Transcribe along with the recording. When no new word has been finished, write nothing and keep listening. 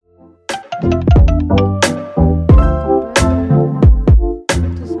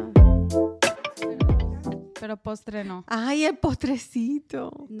postre no. Ay, el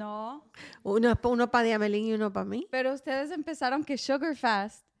postrecito. No. Uno para Diamelín y uno para mí. Pero ustedes empezaron que sugar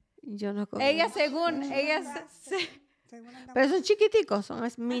fast. Yo no como. Ella según, Pero son chiquiticos, son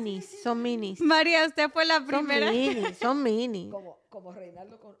minis, son minis. María, usted fue la primera. Son minis. Como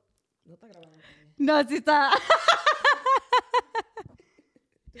Reinaldo con... No está grabando. No, sí está.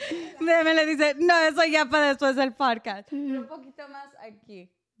 Me le dice, no, eso ya para después del podcast. Pero un poquito más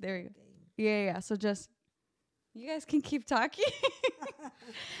aquí. There we go. Yeah. So just, you guys can keep talking.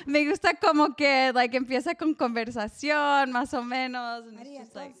 Me gusta como que, like, empieza con conversación, más o menos. María,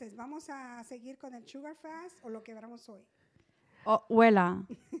 entonces, ¿vamos a seguir con el sugar fast o lo quebramos hoy? Oh, huela,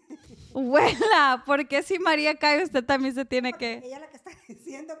 porque si María cae, usted también se tiene que... Ella es la que está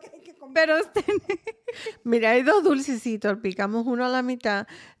diciendo que hay que comer. Pero usted... Mira, hay 2 dulcecitos, picamos uno a la mitad.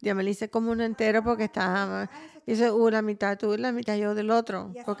 Diamelín se come uno entero porque está... Dice, la mitad tú y la mitad yo del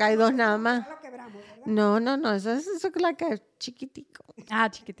otro, porque hay 2 nada más. Ya lo quebramos, ¿verdad? No, eso es la que es chiquitico. Ah,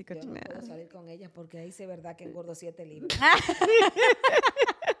 chiquitico. Yo no puedo salir con ella porque ahí sí es verdad que engordo 7 libras.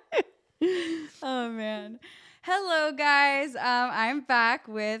 Oh, man. Hello, guys. I'm back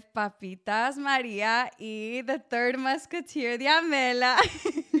with Papitas, María, y the third musketeer, Diamela.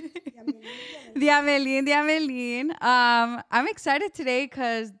 Diamelin. I'm excited today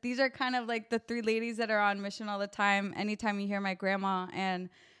because these are kind of like the 3 ladies that are on mission all the time. Anytime you hear my grandma and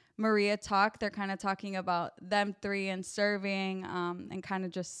Maria talk, they're kind of talking about them 3 and serving and kind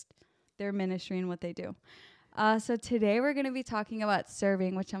of just their ministry and what they do. So today we're going to be talking about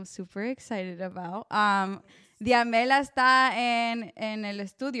serving, which I'm super excited about. Diamela está en el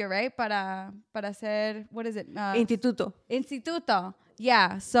estudio, right? Para hacer, what is it? Instituto.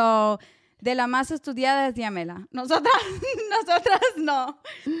 Yeah. So, de la más estudiada es Diamela. Nosotras no.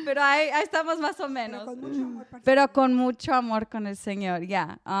 Pero ahí estamos más o menos. Pero con mucho amor con el Señor.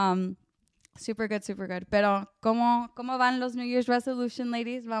 Yeah. Super good. Pero, ¿cómo van los New Year's resolution,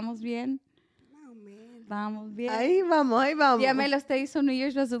 ladies? ¿Vamos bien? Vamos bien. Ahí vamos. Diamela, ¿usted hizo New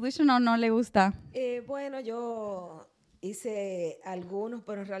Year's resolution o no le gusta? Bueno, yo hice algunos,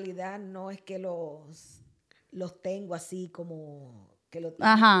 pero en realidad no es que los tengo así como que lo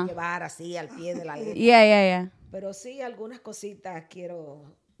tengo que llevar así al pie de la letra. Yeah. Pero sí, algunas cositas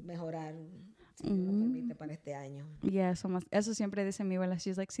quiero mejorar, si Dios lo permite, para este año. Yeah, eso siempre dice mi abuela.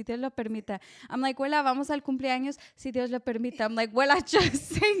 She's like, si Dios lo permite. I'm like, abuela, vamos al cumpleaños, si Dios lo permite. I'm like, abuela, just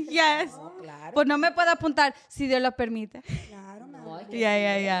say yes. No, claro. Pues no me puedo apuntar, si Dios lo permite. Claro, No, es que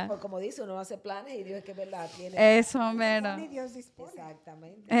Yeah. pues como dice, uno hace planes y Dios es que verdad tiene. Eso mero. Y Dios dispone.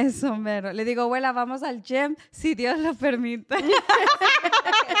 Exactamente. Eso mero. Le digo, abuela, vamos al gym, si Dios lo permite. Eso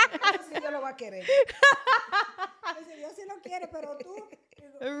sí Dios lo va a querer. Dice, Dios sí lo quiere, pero tú...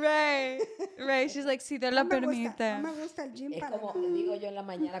 Right. She's like, si Dios lo permite. No me gusta el gym Es para como digo yo en la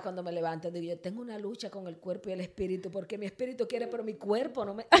mañana cuando me levanto, digo yo tengo una lucha con el cuerpo y el espíritu, porque mi espíritu quiere, pero mi cuerpo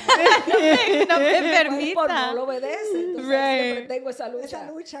no me No me mi permita. cuerpo no lo obedece. Entonces siempre tengo esa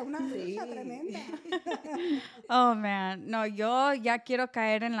lucha. Una lucha tremenda. Oh, man. No, yo ya quiero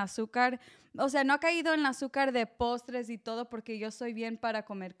caer en el azúcar. O sea, no he caído en el azúcar de postres y todo porque yo soy bien para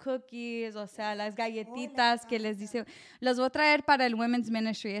comer cookies, o sea, las galletitas que les dice. Las voy a traer para el Women's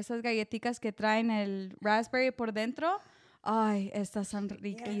Ministry, esas galletitas que traen el raspberry por dentro. Ay, estas son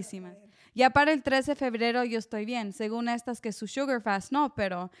riquísimas. Ya para el 13 de febrero yo estoy bien. Según estas que su sugar fast no,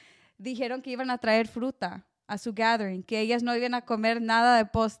 pero dijeron que iban a traer fruta a su gathering, que ellas no iban a comer nada de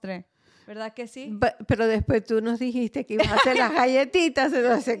postre. ¿Verdad que sí? Pero después tú nos dijiste que ibas a hacer las galletitas,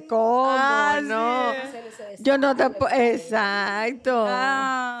 entonces, ¿cómo? No. Yo no te... Exacto.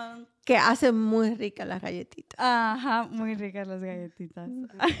 Que hacen muy ricas las galletitas. Ajá, muy ricas las galletitas.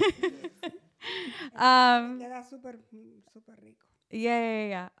 Queda súper rico.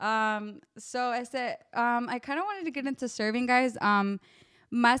 Yeah. So, I kind of wanted to get into serving, guys.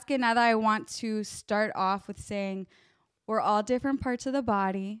 Más que nada, I want to start off with saying we're all different parts of the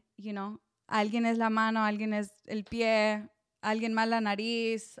body, you know. Alguien es la mano, alguien es el pie, alguien más la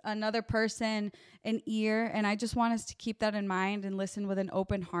nariz, another person an ear, and I just want us to keep that in mind and listen with an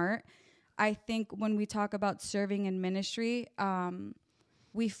open heart. I think when we talk about serving in ministry,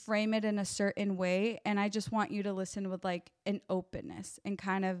 we frame it in a certain way, and I just want you to listen with like an openness and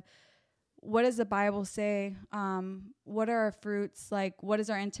kind of, what does the Bible say? What are our fruits? Like, what is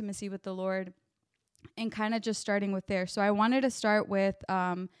our intimacy with the Lord? And kind of just starting with there. So I wanted to start with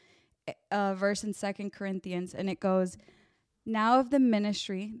a verse in 2 Corinthians, and it goes, "Now of the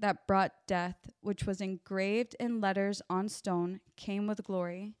ministry that brought death, which was engraved in letters on stone, came with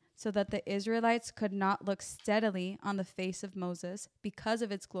glory, so that the Israelites could not look steadily on the face of Moses because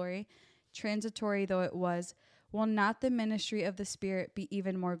of its glory, transitory though it was. Will not the ministry of the Spirit be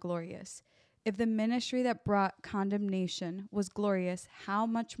even more glorious? If the ministry that brought condemnation was glorious, how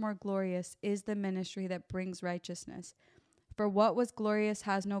much more glorious is the ministry that brings righteousness? For what was glorious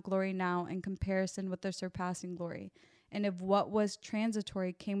has no glory now in comparison with the surpassing glory. And if what was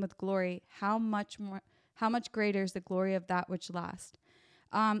transitory came with glory, how much greater is the glory of that which lasts?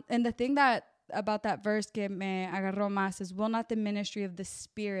 And the thing that about that verse que me agarró más is, will not the ministry of the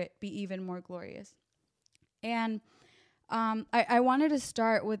Spirit be even more glorious? And I wanted to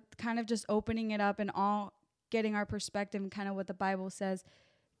start with kind of just opening it up and all getting our perspective and kind of what the Bible says.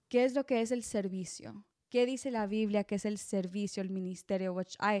 ¿Qué es lo que es el servicio? ¿Qué dice la Biblia que es el servicio, el ministerio?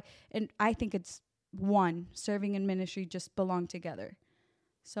 Which I think it's one. Serving and ministry just belong together.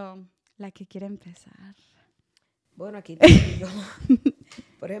 So, la que quiere empezar. Bueno, aquí te digo,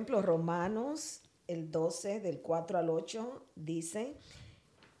 por ejemplo, Romanos, el 12, del 4 al 8, dice,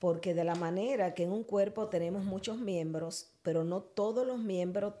 porque de la manera que en un cuerpo tenemos muchos miembros, pero no todos los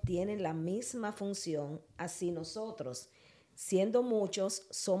miembros tienen la misma función, así nosotros, siendo muchos,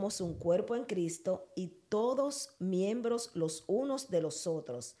 somos un cuerpo en Cristo y todos miembros los unos de los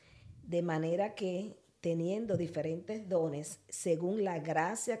otros, de manera que, teniendo diferentes dones, según la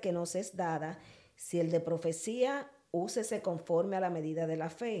gracia que nos es dada, si el de profecía, úsese conforme a la medida de la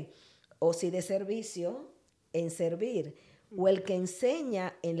fe, o si de servicio, en servir, o el que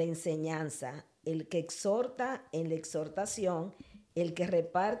enseña en la enseñanza, el que exhorta en la exhortación, el que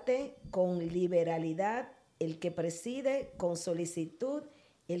reparte con liberalidad, el que preside con solicitud,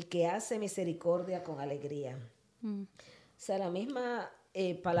 el que hace misericordia con alegría. O sea, la misma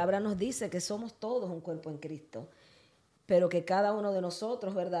palabra nos dice que somos todos un cuerpo en Cristo, pero que cada uno de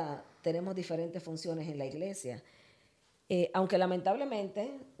nosotros, ¿verdad?, tenemos diferentes funciones en la iglesia. Aunque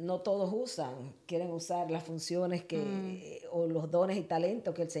lamentablemente no todos quieren usar las funciones o los dones y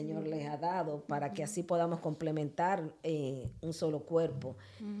talentos que el Señor les ha dado para que así podamos complementar un solo cuerpo.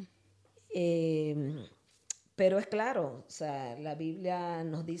 Pero es claro, o sea, la Biblia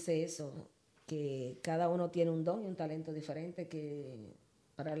nos dice eso, que cada uno tiene un don y un talento diferente que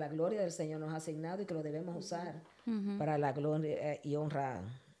para la gloria del Señor nos ha asignado y que lo debemos usar para la gloria y honra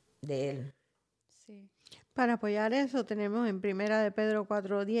de Él. Sí. Para apoyar eso tenemos en 1 de Pedro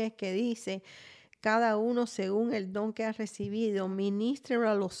 4:10 que dice, cada uno según el don que ha recibido, ministrelo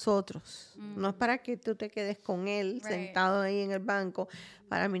a los otros. No es para que tú te quedes con él sentado ahí en el banco,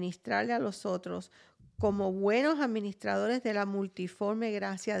 para ministrarle a los otros como buenos administradores de la multiforme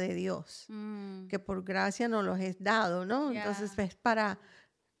gracia de Dios, que por gracia nos los es dado, ¿no? Entonces es para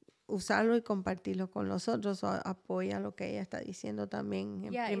usarlo y compartirlo con los otros. Apoya lo que ella está diciendo también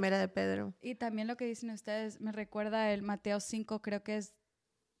en Primera de Pedro. Y también lo que dicen ustedes me recuerda el Mateo 5, creo que es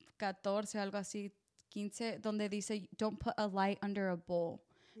 14, algo así, 15, donde dice, don't put a light under a bowl,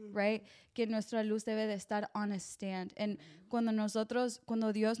 right? Que nuestra luz debe de estar on a stand. And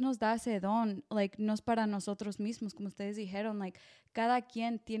cuando Dios nos da ese don, like, no es para nosotros mismos, como ustedes dijeron, like, cada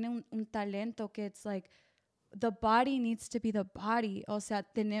quien tiene un talento que it's like, the body needs to be the body. O sea,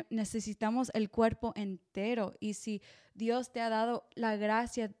 necesitamos el cuerpo entero. Y si Dios te ha dado la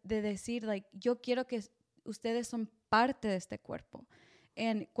gracia de decir, like, yo quiero que ustedes son parte de este cuerpo.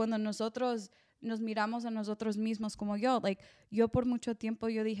 Y cuando nosotros nos miramos a nosotros mismos como yo por mucho tiempo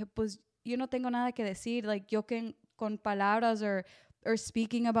yo dije, pues yo no tengo nada que decir. Like, yo que con palabras or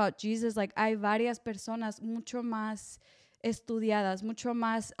speaking about Jesus, like, hay varias personas mucho más estudiadas, mucho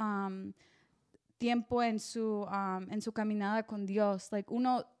más tiempo en su caminada con Dios. Like,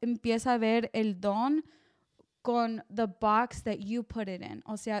 uno empieza a ver el don con the box that you put it in.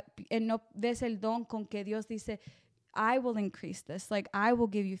 O sea, no ves el don con que Dios dice, I will increase this. Like, I will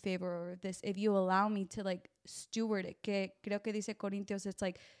give you favor over this if you allow me to, like, steward it. Que creo que dice Corintios, it's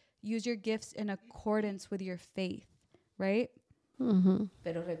like, use your gifts in accordance with your faith, right?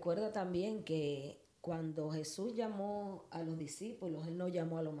 Pero recuerda también que cuando Jesús llamó a los discípulos, Él no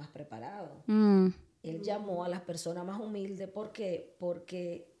llamó a los más preparados. Él llamó a las personas más humildes. ¿Por qué?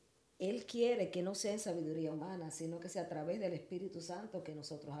 Porque Él quiere que no sea en sabiduría humana, sino que sea a través del Espíritu Santo que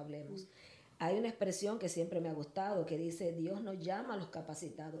nosotros hablemos. Hay una expresión que siempre me ha gustado, que dice, Dios no llama a los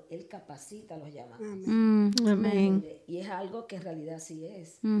capacitados, Él capacita a los llamados. Amén. Y es algo que en realidad sí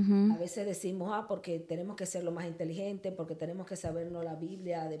es. A veces decimos, porque tenemos que ser lo más inteligente, porque tenemos que sabernos la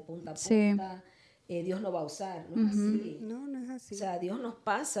Biblia de punta a punta. Dios nos va a usar. No es así. No es así. O sea, Dios nos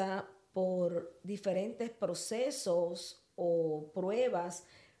pasa por diferentes procesos o pruebas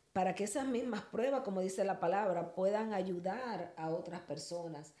para que esas mismas pruebas, como dice la palabra, puedan ayudar a otras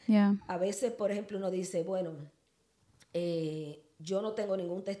personas. A veces, por ejemplo, uno dice, bueno, yo no tengo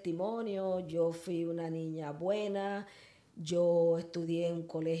ningún testimonio, yo fui una niña buena, yo estudié en un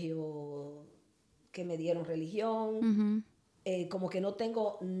colegio que me dieron religión, como que no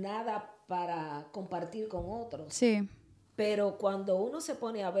tengo nada para compartir con otros. Sí. Pero cuando uno se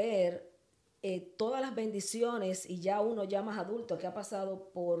pone a ver todas las bendiciones y ya uno ya más adulto que ha pasado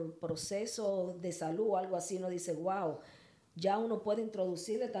por procesos de salud o algo así, uno dice, wow, ya uno puede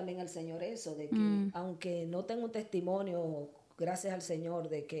introducirle también al Señor eso, de que aunque no tengo un testimonio, gracias al Señor,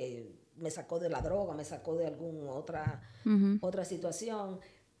 de que me sacó de la droga, me sacó de alguna otra situación,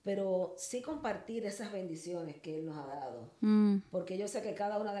 pero sí compartir esas bendiciones que Él nos ha dado. Porque yo sé que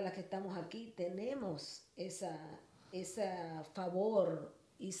cada una de las que estamos aquí tenemos esa favor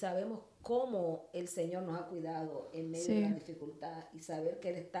y sabemos cómo el Señor nos ha cuidado en medio de la dificultad y saber que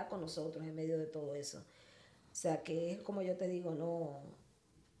Él está con nosotros en medio de todo eso. O sea, que es como yo te digo, no,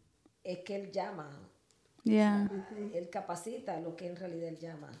 es que Él llama. Yeah. O sea, Él capacita lo que en realidad Él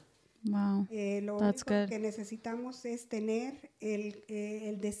llama. Wow. Lo That's único good. que necesitamos es tener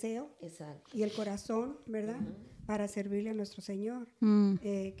el deseo y el corazón, ¿verdad? Para servirle a nuestro Señor.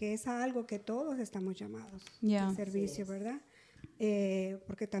 Que es algo que todos estamos llamados al servicio, ¿verdad?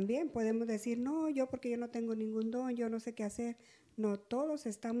 Porque también podemos decir, no, porque yo no tengo ningún don, yo no sé qué hacer. No, todos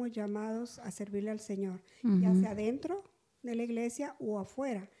estamos llamados a servirle al Señor, ya sea dentro de la iglesia o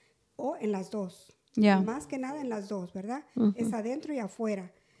afuera, o en las dos. Más que nada en las dos, ¿verdad? Es adentro y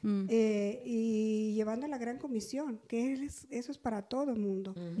afuera. Y llevando la gran comisión, que eso es para todo el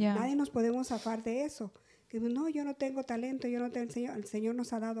mundo. Nadie nos podemos zafar de eso. Que no, yo no tengo talento, yo no tengo el Señor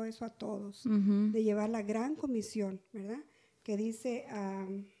nos ha dado eso a todos, de llevar la gran comisión, ¿verdad? Que dice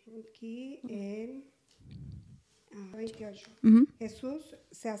aquí en 28. Jesús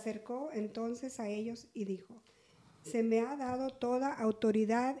se acercó entonces a ellos y dijo, se me ha dado toda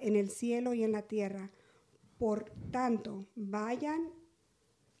autoridad en el cielo y en la tierra. Por tanto, vayan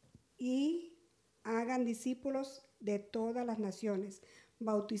y hagan discípulos de todas las naciones,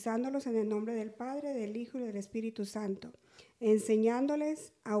 bautizándolos en el nombre del Padre, del Hijo y del Espíritu Santo,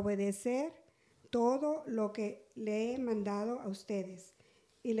 enseñándoles a obedecer todo lo que le he mandado a ustedes.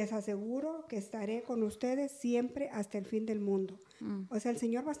 Y les aseguro que estaré con ustedes siempre hasta el fin del mundo. O sea, el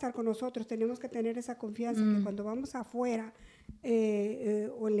Señor va a estar con nosotros. Tenemos que tener esa confianza que cuando vamos afuera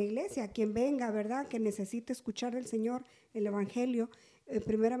o en la iglesia, quien venga, ¿verdad? Que necesite escuchar del Señor el Evangelio,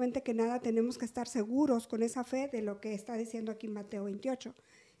 primeramente que nada tenemos que estar seguros con esa fe de lo que está diciendo aquí Mateo 28.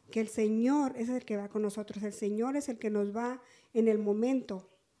 Que el Señor es el que va con nosotros. El Señor es el que nos va en el momento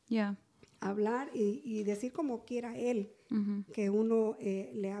hablar y decir como quiera Él, que uno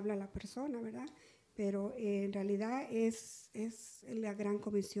le habla a la persona, ¿verdad? Pero en realidad es la gran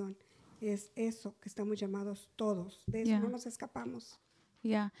comisión, es eso que estamos llamados todos, de eso no nos escapamos.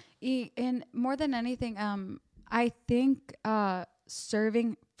 Yeah, and more than anything, I think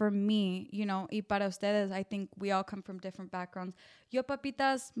serving for me, y para ustedes, I think we all come from different backgrounds. Yo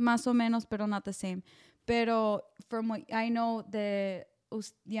papitas más o menos, pero not the same. Pero from what I know de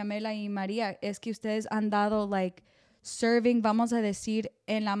Diamela y María, es que ustedes han dado serving, vamos a decir,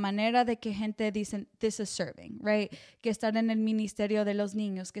 en la manera de que gente dicen, this is serving, right? Que estar en el ministerio de los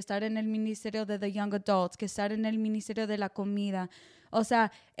niños, que estar en el ministerio de the young adults, que estar en el ministerio de la comida. O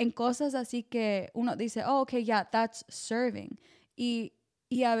sea, en cosas así que uno dice, oh, okay, yeah, that's serving. Y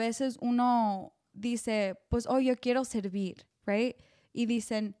a veces uno dice, pues, oh, yo quiero servir, right? Y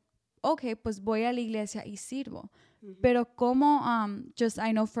dicen, okay, pues voy a la iglesia y sirvo. Pero como, just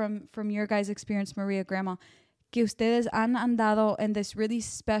I know from your guys' experience, Maria, Grandma, que ustedes han andado in this really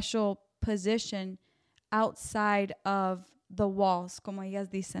special position outside of the walls, como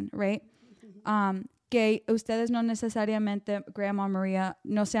ellas dicen, right? Que ustedes no necesariamente, Grandma Maria,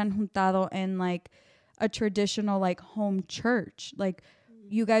 no se han juntado in a traditional home church.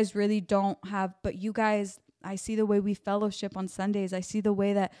 You guys really don't have, but you guys, I see the way we fellowship on Sundays. I see the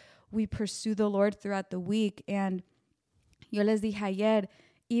way that we pursue the Lord throughout the week. And yo les dije ayer,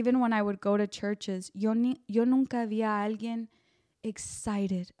 even when I would go to churches, yo nunca vi a alguien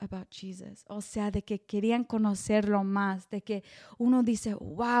excited about Jesus. O sea, de que querían conocerlo más, de que uno dice,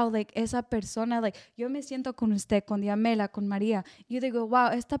 wow, esa persona, yo me siento con usted, con Diamela, con María. Yo digo,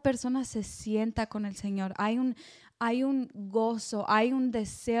 wow, esta persona se sienta con el Señor. Hay un gozo, hay un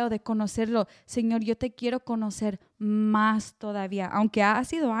deseo de conocerlo. Señor, yo te quiero conocer más todavía, aunque ha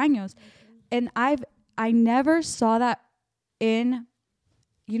sido años. And I never saw that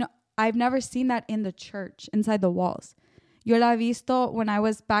I've never seen that in the church, inside the walls. Yo la he visto when I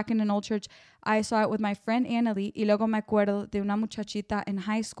was back in an old church. I saw it with my friend Annalie, y luego me acuerdo de una muchachita en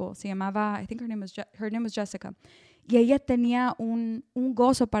high school. Se llamaba, I think her name was Jessica. Y ella tenía un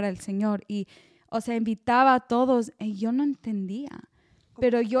gozo para el Señor. Y, o sea, invitaba a todos. Y yo no entendía.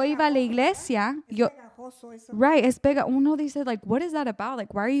 Pero yo iba a la iglesia. Es pegajoso eso. Right, uno dice, what is that about?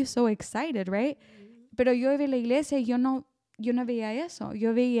 Why are you so excited, right? Pero yo iba a la iglesia y yo no veía eso.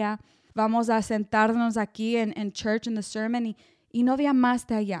 Yo veía vamos a sentarnos aquí en church, in the sermon, y no había más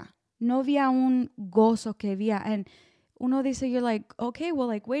de allá. No había un gozo que había. And uno dice, you're like, okay, well,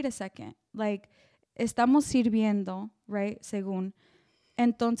 like, wait a second. Like, estamos sirviendo, right, según.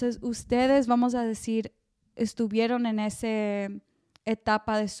 Entonces, ustedes, vamos a decir, estuvieron en esa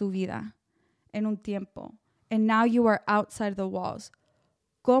etapa de su vida, en un tiempo. And now you are outside the walls.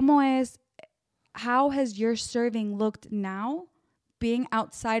 How has your serving looked now, being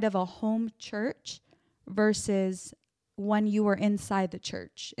outside of a home church versus when you were inside the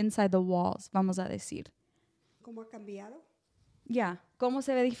church, inside the walls, vamos a decir? ¿Cómo ha cambiado? Ya, ¿cómo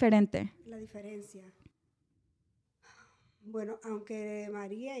se ve diferente? La diferencia. Bueno, aunque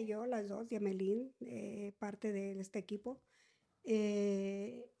María y yo, las dos, Diamelín, parte de este equipo,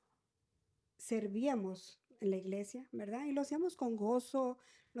 servíamos en la iglesia, ¿verdad? Y lo hacíamos con gozo,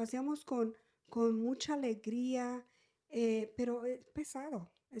 lo hacíamos con mucha alegría, pero es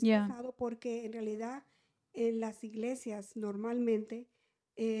pesado porque en realidad en las iglesias normalmente,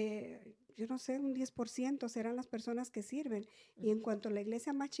 yo no sé, un 10% serán las personas que sirven, y en cuanto la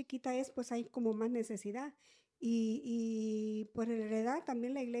iglesia más chiquita es, pues hay como más necesidad. Y por heredad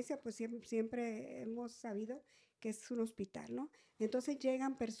también la iglesia, pues siempre hemos sabido que es un hospital, ¿no? Entonces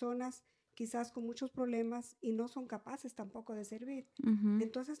llegan personas quizás con muchos problemas y no son capaces tampoco de servir. Uh-huh.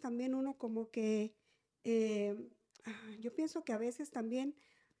 Entonces también uno como que, yo pienso que a veces también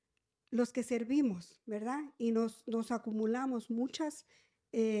los que servimos, ¿verdad? Y nos acumulamos muchos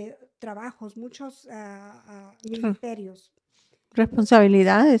trabajos, muchos ministerios.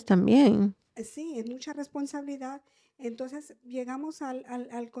 Responsabilidades también. Sí, es mucha responsabilidad. Entonces llegamos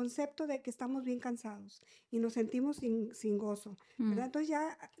al concepto de que estamos bien cansados y nos sentimos sin gozo, ¿verdad? Entonces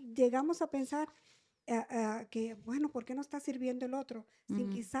ya llegamos a pensar que, bueno, ¿por qué no está sirviendo el otro? Sin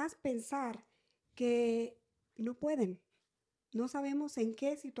quizás pensar que no pueden. No sabemos en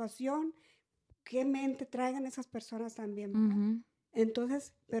qué situación, qué mente traigan esas personas también, ¿verdad?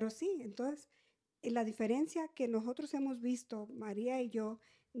 Entonces, pero sí, entonces la diferencia que nosotros hemos visto, María y yo,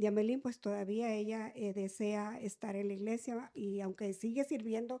 Diamelín, pues todavía ella desea estar en la iglesia, y aunque sigue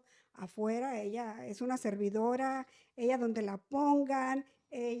sirviendo afuera, ella es una servidora, ella donde la pongan,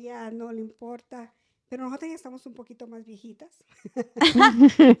 ella no le importa, pero nosotros ya estamos un poquito más viejitas.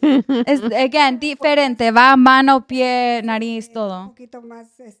 Es, again, diferente, va mano, pie, nariz, todo. Un poquito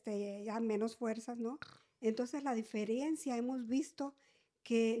más, ya menos fuerzas, ¿no? Entonces la diferencia hemos visto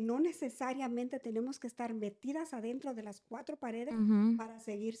que no necesariamente tenemos que estar metidas adentro de las 4 paredes para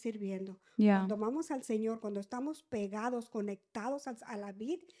seguir sirviendo. Yeah. Cuando vamos al Señor, cuando estamos pegados, conectados a la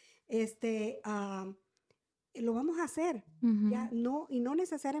vid, lo vamos a hacer. Ya, no, y no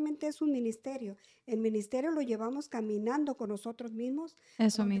necesariamente es un ministerio. El ministerio lo llevamos caminando con nosotros mismos.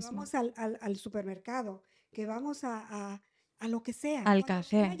 Eso mismo. Vamos al supermercado, que vamos a lo que sea. Al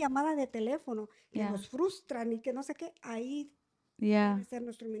café. Una llamada de teléfono que nos frustran y que no sé qué, ahí debe ser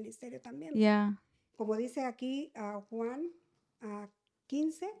nuestro ministerio también. Como dice aquí Juan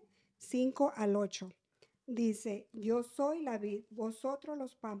 15, 5 al 8. Dice, yo soy la vid, vosotros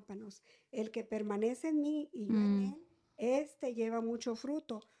los pámpanos. El que permanece en mí y yo en él, lleva mucho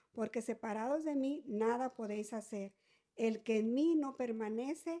fruto, porque separados de mí nada podéis hacer. El que en mí no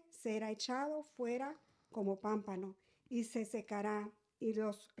permanece será echado fuera como pámpano y se secará, y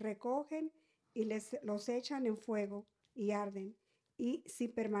los recogen y los echan en fuego y arden. Y si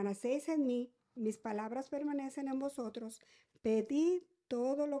permanecéis en mí, mis palabras permanecen en vosotros, pedid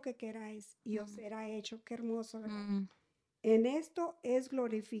todo lo que queráis y os será hecho. Qué hermoso, ¿verdad? En esto es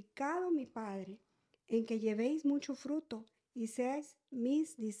glorificado mi Padre, en que llevéis mucho fruto y seáis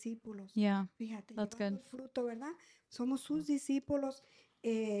mis discípulos. Fíjate, llevamos fruto, ¿verdad? Somos sus discípulos.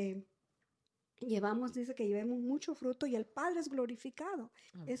 Dice que llevemos mucho fruto y el Padre es glorificado.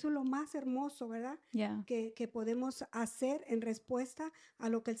 Eso es lo más hermoso, ¿verdad? Que podemos hacer en respuesta a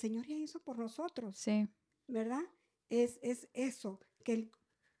lo que el Señor ya hizo por nosotros. Sí. ¿Verdad? Es eso, que el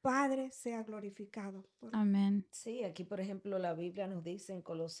Padre sea glorificado. Amén. Sí, aquí por ejemplo la Biblia nos dice en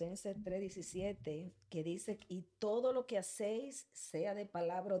Colosenses 3:17, que dice, y todo lo que hacéis, sea de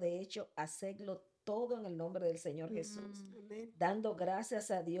palabra o de hecho, hacedlo todo en el nombre del Señor Jesús, dando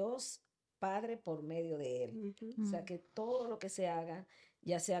gracias a Dios Padre por medio de Él. O sea, que todo lo que se haga,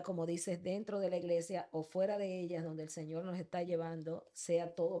 ya sea como dices, dentro de la iglesia o fuera de ella, donde el Señor nos está llevando,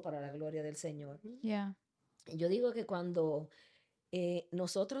 sea todo para la gloria del Señor. Yo digo que cuando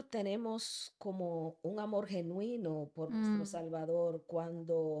nosotros tenemos como un amor genuino por nuestro Salvador,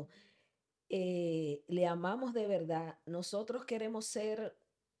 cuando le amamos de verdad, nosotros queremos ser,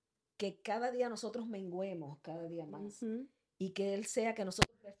 que cada día nosotros menguemos, cada día más, y que Él sea, que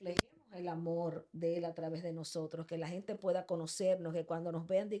nosotros reflejemos el amor de Él a través de nosotros, que la gente pueda conocernos, que cuando nos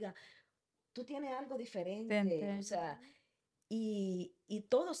vean diga, tú tienes algo diferente, o sea, y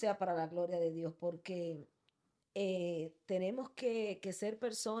todo sea para la gloria de Dios, porque tenemos que ser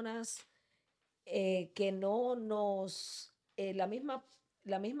personas que no nos, la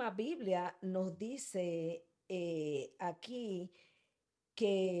misma Biblia nos dice aquí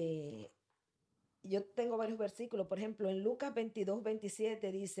que yo tengo varios versículos, por ejemplo, en Lucas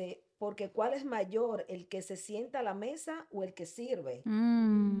 22:27 dice, porque ¿cuál es mayor, el que se sienta a la mesa o el que sirve?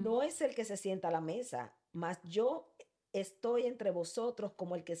 No es el que se sienta a la mesa, mas yo estoy entre vosotros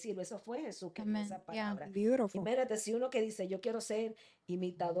como el que sirve. Eso fue Jesús que dijo esa palabra. Beautiful. Imagínate, si uno que dice, yo quiero ser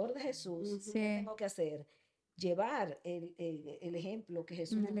imitador de Jesús, ¿qué tengo que hacer? Llevar el ejemplo que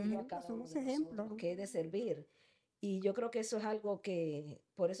Jesús nos dio a cada uno de nosotros, que es de servir. Y yo creo que eso es algo que,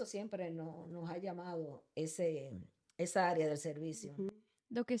 por eso siempre nos ha llamado esa área del servicio.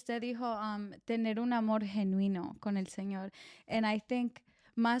 Lo que usted dijo, tener un amor genuino con el Señor. And I think,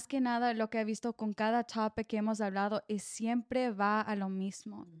 más que nada, lo que he visto con cada topic que hemos hablado es siempre va a lo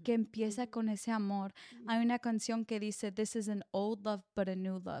mismo, que empieza con ese amor. Hay una canción que dice, this is an old love, but a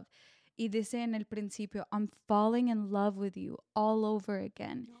new love. Y dice en el principio, I'm falling in love with you all over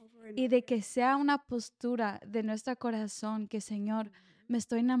again. Y de que sea una postura de nuestro corazón que, Señor, me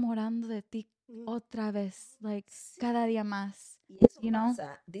estoy enamorando de ti otra vez, like, cada día más. Y eso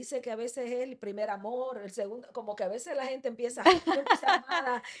pasa. Dice que a veces es el primer amor, el segundo, como que a veces la gente empieza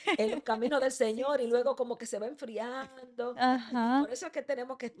amada en el camino del Señor y luego como que se va enfriando. Por eso es que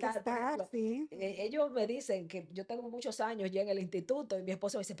tenemos que estar. Ellos me dicen que yo tengo muchos años ya en el instituto y mi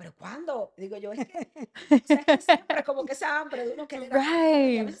esposo me dice, ¿pero cuándo? Digo yo, es que, o sea, es que siempre como que esa hambre de uno querer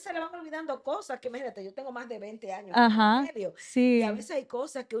y a veces se le van olvidando cosas que, imagínate, yo tengo más de 20 años en medio y a veces hay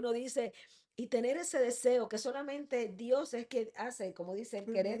cosas que uno dice. Y tener ese deseo que solamente Dios es que hace, como dice, el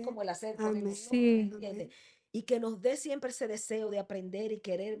querer como el hacer. Y que nos dé siempre ese deseo de aprender y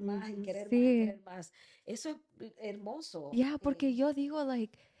querer más y querer más y querer más. Eso es hermoso. Porque yo digo,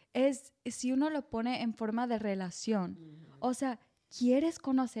 like, si uno lo pone en forma de relación, o sea, quieres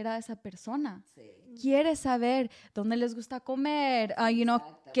conocer a esa persona, quieres saber dónde les gusta comer,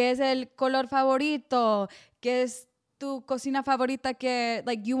 qué es el color favorito, qué es tu cocina favorita, que,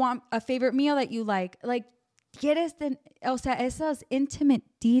 like, you want a favorite meal that you like quieres, o sea, esas intimate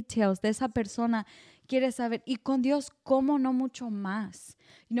details de esa persona, quieres saber, y con Dios, ¿cómo no mucho más?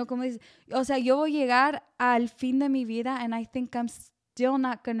 Como dice, o sea, yo voy a llegar al fin de mi vida, and I think I'm still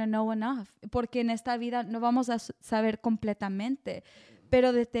not gonna know enough, porque en esta vida no vamos a saber completamente,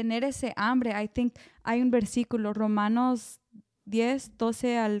 pero de tener ese hambre, I think, hay un versículo, Romanos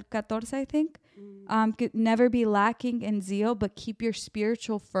 10:12-14, I think, never be lacking in zeal, but keep your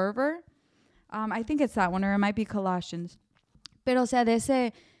spiritual fervor. I think it's that one, or it might be Colossians. Pero, o sea, de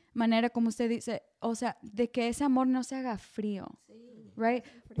esa manera, como usted dice, o sea, de que ese amor no se haga frío, right?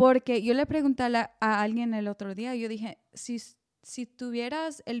 Porque yo le pregunté a alguien el otro día, yo dije, si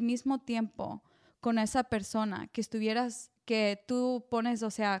tuvieras el mismo tiempo con esa persona que tú pones,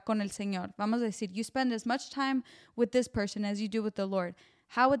 o sea, con el Señor, vamos a decir, you spend as much time with this person as you do with the Lord,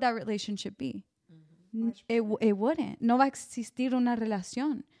 how would that relationship be? It wouldn't. No va a existir una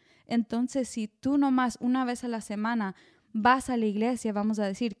relación. Entonces, si tú nomás una vez a la semana vas a la iglesia, vamos a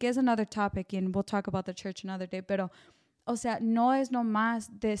decir, que es another topic, and we'll talk about the church another day, pero, o sea, no es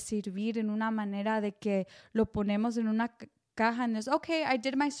nomás de servir en una manera de que lo ponemos en una caja and es, okay, I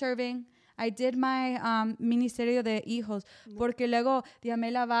did my serving, I did my ministerio de hijos, porque luego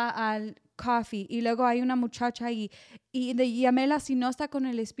Diamela va al coffee y luego hay una muchacha ahí y Diamela, si no está con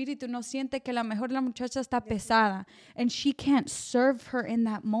el espíritu, no siente que a lo mejor la muchacha está pesada and she can't serve her in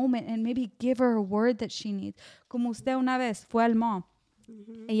that moment and maybe give her a word that she needs. Como usted una vez fue al mall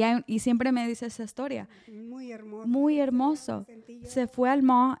y siempre me dice esa historia. Muy hermoso. Se fue al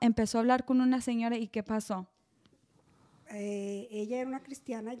mall, empezó a hablar con una señora y ¿qué pasó? Ella era una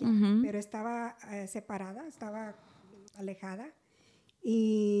cristiana ya, pero estaba separada, estaba alejada.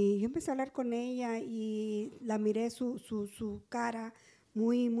 Y yo empecé a hablar con ella y la miré su cara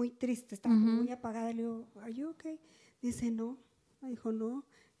muy, muy triste, estaba muy apagada. Le digo, ¿are you okay? Dice, no. Me dijo, no.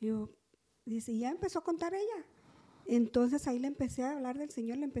 Dice, y ya empezó a contar ella. Entonces ahí le empecé a hablar del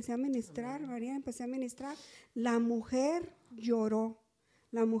Señor, le empecé a ministrar, María, empecé a ministrar. La mujer lloró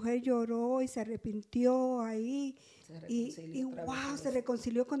y se arrepintió ahí. Y wow, se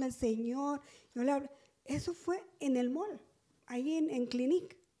reconcilió con el Señor. Yo le hablé. Eso fue en el mall. Ahí en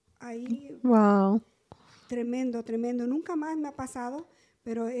Clinic, ahí. Wow. Tremendo. Nunca más me ha pasado,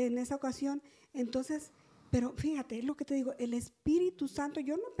 pero en esa ocasión, entonces, pero fíjate, es lo que te digo, el Espíritu Santo,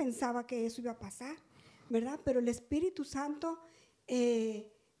 yo no pensaba que eso iba a pasar, ¿verdad? Pero el Espíritu Santo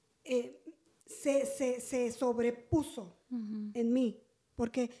se sobrepuso en mí,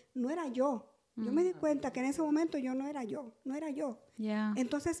 porque no era yo. Yo me di cuenta que en ese momento yo no era yo. Yeah.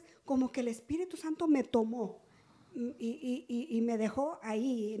 Entonces, como que el Espíritu Santo me tomó y me dejó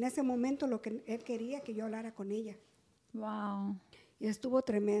ahí, en ese momento, lo que Él quería que yo hablara con ella. Wow. Y estuvo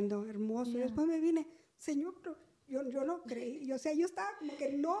tremendo, hermoso. Yeah. Y después me vine, Señor, yo no creí. Yo estaba como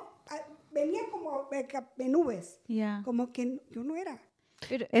que no, venía como de nubes, Yeah. como que yo no era.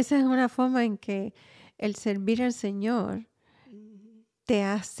 Esa es una forma en que el servir al Señor te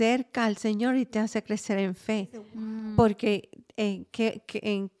acerca al Señor y te hace crecer en fe. Porque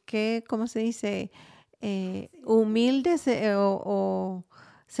 ¿cómo se dice? Humilde o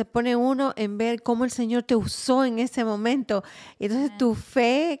se pone uno en ver cómo el Señor te usó en ese momento. Y entonces tu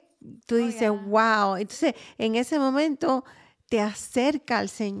fe, tú dices, wow. Entonces, en ese momento te acerca al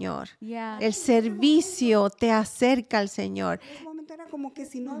Señor. Yeah. El servicio te acerca al Señor. En ese momento era como que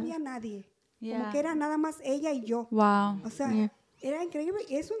si no había nadie. Yeah. Como que era nada más ella y yo. Wow. O sea, era increíble.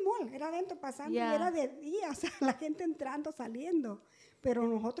 Es un mall, era adentro pasando Yeah. y era de día. O sea, la gente entrando, saliendo. Pero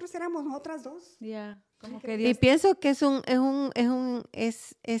nosotros éramos nosotras dos. Yeah. Como que Y Dios. pienso que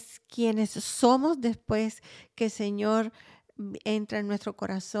es quienes somos después que el Señor entra en nuestro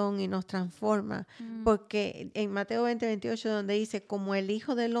corazón y nos transforma. Porque en Mateo 20:28, donde dice, como el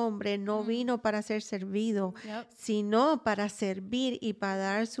Hijo del Hombre no vino para ser servido, Yep. sino para servir y para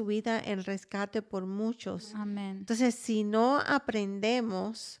dar su vida en rescate por muchos. Amen. Entonces, si no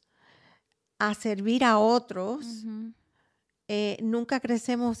aprendemos a servir a otros, nunca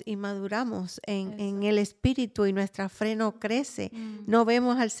crecemos y maduramos en el espíritu y nuestra fe no crece. No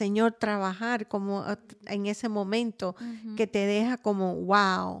vemos al Señor trabajar como en ese momento que te deja como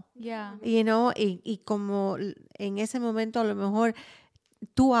wow. Yeah. Y como en ese momento a lo mejor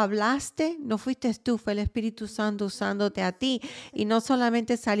tú hablaste, no fuiste tú, fue el Espíritu Santo usándote a ti. Y no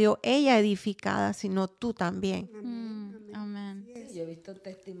solamente salió ella edificada, sino tú también. Amen. Sí, yo he visto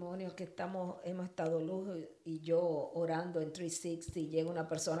testimonios que hemos estado Luz y yo orando en 360 y llega una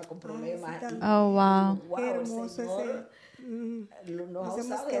persona con problemas. Sí, Oh, wow. Wow, Qué hermoso el Señor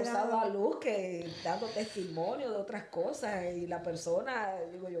nos ha usado a Luz que dando testimonio de otras cosas y la persona,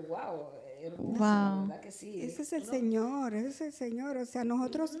 digo yo, wow, hermoso, la verdad que sí. Ese es el Señor, o sea,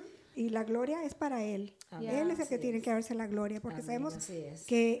 nosotros, y la gloria es para Él. Amén. Él es el que Así tiene es. que darse la gloria, porque Amén, sabemos así es.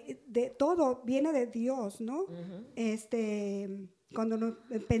 que de todo viene de Dios, ¿no? Cuando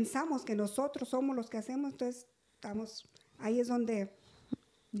pensamos que nosotros somos los que hacemos, entonces ahí es donde,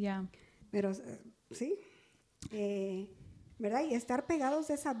 Yeah. pero sí, ¿verdad? Y estar pegados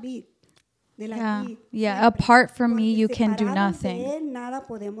de esa vid, de la Yeah. vid. Yeah. siempre. Apart from me, Porque you can do separados nothing. de Él, nada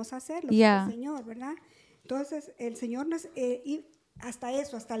podemos hacer, lo Yeah. dice el Señor, ¿verdad? Entonces, el Señor nos, y hasta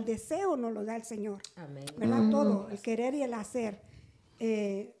eso, hasta el deseo nos lo da el Señor, Amén. ¿verdad? Todo, el querer y el hacer.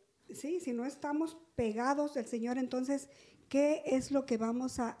 Sí, si no estamos pegados del Señor, entonces, ¿qué es lo que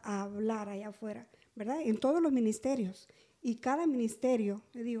vamos a hablar allá afuera? ¿Verdad? En todos los ministerios. Y cada ministerio,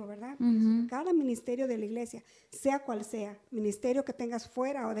 le digo, ¿verdad? Cada ministerio de la iglesia, sea cual sea, ministerio que tengas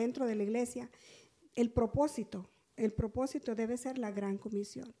fuera o dentro de la iglesia, el propósito debe ser la gran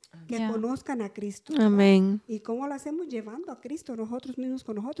comisión. Que Yeah. conozcan a Cristo. ¿verdad? Amén. ¿Y cómo lo hacemos? Llevando a Cristo nosotros mismos,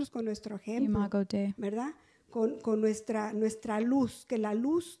 con nuestro ejemplo. Imago Dei. ¿Verdad? Con nuestra luz, que la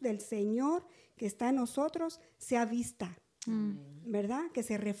luz del Señor que está en nosotros sea vista, ¿verdad? Que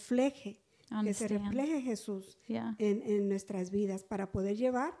se refleje, Understand. Jesús Yeah. en nuestras vidas para poder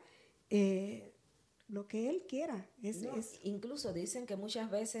llevar lo que Él quiera. Incluso dicen que muchas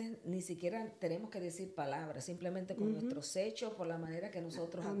veces ni siquiera tenemos que decir palabras, simplemente con nuestros hechos, por la manera que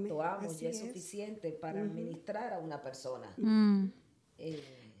nosotros actuamos, Así ya es es. suficiente para ministrar a una persona.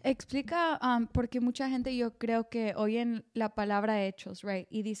 Explica, porque mucha gente yo creo que oyen la palabra hechos, right?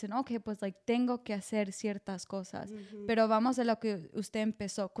 Y dicen, okay, pues like tengo que hacer ciertas cosas. Pero vamos a lo que usted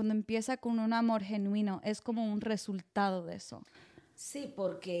empezó. Cuando empieza con un amor genuino, es como un resultado de eso. Sí,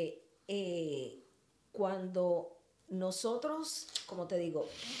 porque cuando nosotros, como te digo,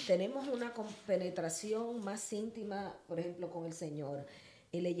 tenemos una compenetración más íntima, por ejemplo, con el Señor,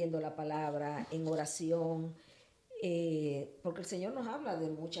 leyendo la palabra, en oración, porque el Señor nos habla de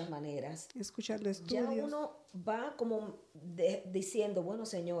muchas maneras. Escuchando estudios. Ya uno va como diciendo, bueno,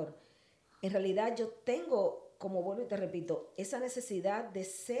 Señor, en realidad yo tengo, como vuelvo y te repito, esa necesidad de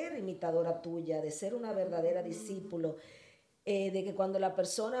ser imitadora tuya, de ser una verdadera discípulo, de que cuando la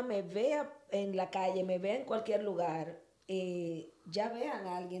persona me vea en la calle, me vea en cualquier lugar, ya vean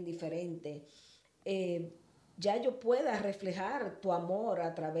a alguien diferente, ya yo pueda reflejar tu amor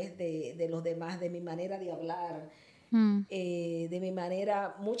a través de los demás, de mi manera de hablar, de mi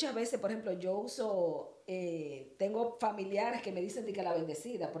manera. Muchas veces, por ejemplo, yo uso, tengo familiares que me dicen de que la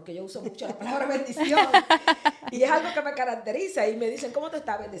bendecida, porque yo uso mucho la palabra bendición, y es algo que me caracteriza, y me dicen, ¿cómo te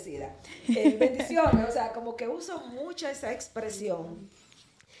está bendecida? Bendiciones, o sea, como que uso mucho esa expresión,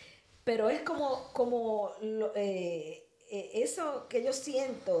 pero es como eso que yo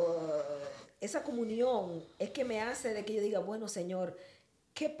siento, esa comunión, es que me hace de que yo diga, bueno, Señor,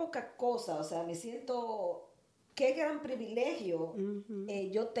 qué poca cosa, o sea, me siento, qué gran privilegio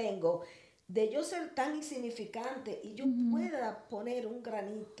yo tengo de yo ser tan insignificante y yo pueda poner un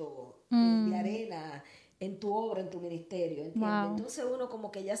granito de arena en tu obra, en tu ministerio, ¿entiendes? Wow. Entonces uno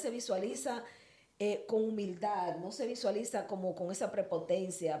como que ya se visualiza con humildad, no se visualiza como con esa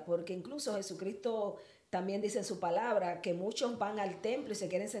prepotencia, porque incluso Jesucristo también dice en su palabra que muchos van al templo y se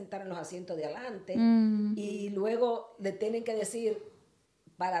quieren sentar en los asientos de adelante y luego le tienen que decir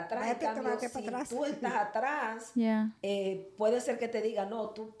para atrás. En cambio, si tú estás atrás, puede ser que te diga, no,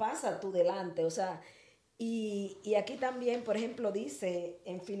 tú pasa tú delante, o sea, y aquí también, por ejemplo, dice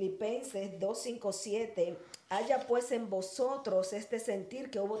en Filipenses 2:5-7, haya pues en vosotros este sentir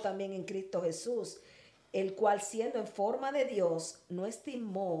que hubo también en Cristo Jesús, el cual siendo en forma de Dios, no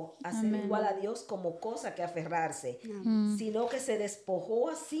estimó a ser igual a Dios como cosa que aferrarse, sino que se despojó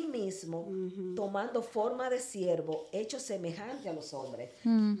a sí mismo, tomando forma de siervo, hecho semejante a los hombres.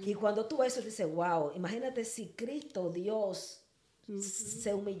 Y cuando tú ves eso, dices, wow, imagínate si Cristo, Dios,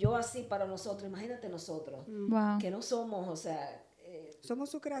 se humilló así para nosotros, imagínate nosotros, que no somos, o sea, somos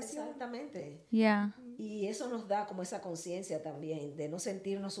su creación. Exactamente. Yeah. Y eso nos da como esa conciencia también de no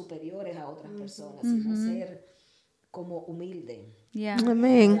sentirnos superiores a otras personas, sino ser como humilde. Yeah.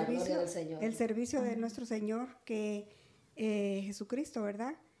 Amén. La gloria del Señor. El servicio de nuestro Señor, que Jesucristo,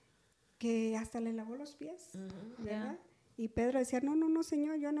 ¿verdad? Que hasta le lavó los pies, ¿verdad? Y Pedro decía, no,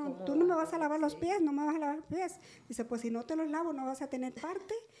 Señor, yo no, tú no me vas a lavar los pies, no me vas a lavar los pies. Dice, pues si no te los lavo, no vas a tener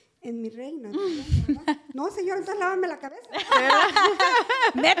parte en mi reino. ¿Verdad? No, Señor, entonces lávame la cabeza.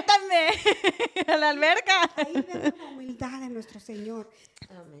 ¡Métame a la alberca! Ahí vemos la humildad de nuestro Señor.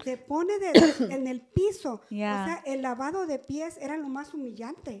 Amén. Se pone en el piso. Yeah. O sea, el lavado de pies era lo más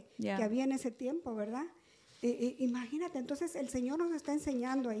humillante que había en ese tiempo, ¿verdad? Imagínate, entonces el Señor nos está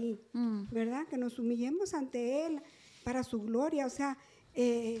enseñando ahí, ¿verdad? Que nos humillemos ante Él para su gloria. O sea,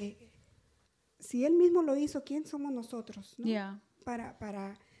 si Él mismo lo hizo, ¿quién somos nosotros? ¿No? Yeah.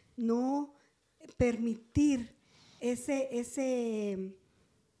 Para no permitir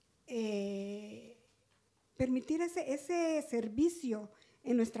permitir ese servicio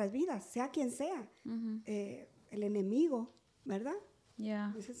en nuestras vidas, sea quien sea, el enemigo, ¿verdad?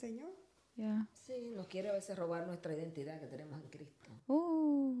 Yeah. Dice el Señor. Yeah. Sí, nos quiere a veces robar nuestra identidad que tenemos en Cristo.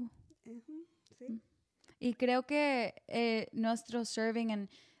 Sí. Y creo que nuestro serving,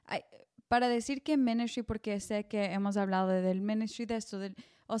 para decir que ministry, porque sé que hemos hablado del ministry, de esto,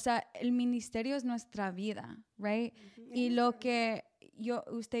 o sea, el ministerio es nuestra vida, right? Y lo que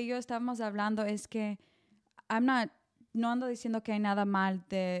usted y yo estamos hablando es que no ando diciendo que hay nada mal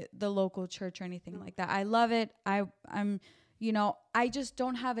de the local church or anything like that. I love it. I'm, I just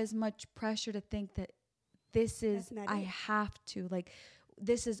don't have as much pressure to think that this is, I have to, like,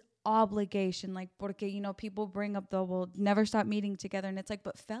 this is obligation, like, porque, people bring up we'll never stop meeting together, and it's like,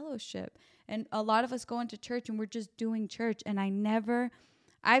 but fellowship. And a lot of us go into church and we're just doing church, and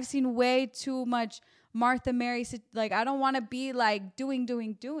I've seen way too much Martha, Mary, like, I don't want to be like doing.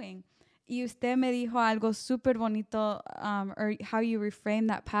 Y usted me dijo algo súper bonito, or how you reframe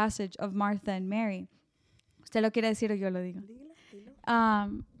that passage of Martha and Mary. ¿Usted lo quiere decir o yo lo digo? Dilo.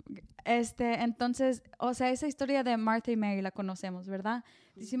 Entonces, o sea, esa historia de Martha y Mary la conocemos, ¿verdad?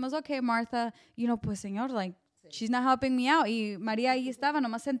 Decimos, okay, Martha, pues, Señor, like, she's not helping me out. Y María ahí estaba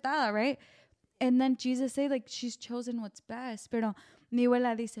nomás sentada, right? And then Jesus said, like, she's chosen what's best. Pero mi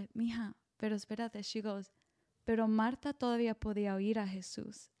abuela dice, mija, pero espérate, she goes, pero Marta todavía podía oír a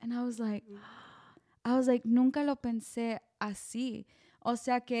Jesús. And I was like, nunca lo pensé así. O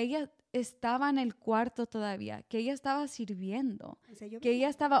sea, que ella estaba en el cuarto todavía, que ella estaba sirviendo, que ella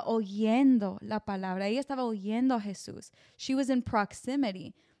estaba oyendo la palabra, ella estaba oyendo a Jesús. She was in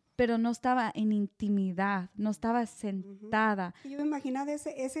proximity, pero no estaba en intimidad, no estaba sentada. Yo me imaginaba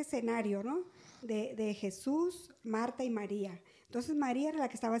ese escenario, ¿no? De Jesús, Marta y María. Entonces María era la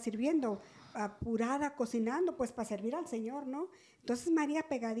que estaba sirviendo, apurada, cocinando, pues para servir al Señor, ¿no? Entonces María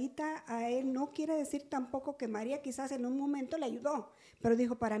pegadita a él, no quiere decir tampoco que María quizás en un momento le ayudó, pero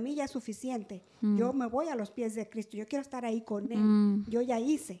dijo, para mí ya es suficiente, yo me voy a los pies de Cristo, yo quiero estar ahí con Él, yo ya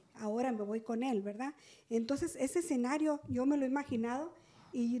hice, ahora me voy con Él, ¿verdad? Entonces ese escenario yo me lo he imaginado,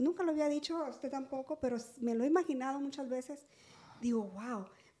 y nunca lo había dicho a usted tampoco, pero me lo he imaginado muchas veces, digo, wow,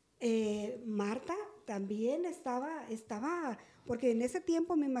 Marta también estaba, porque en ese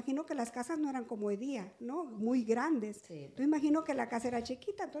tiempo me imagino que las casas no eran como hoy día, ¿no? Muy grandes. Sí. Yo imagino que la casa era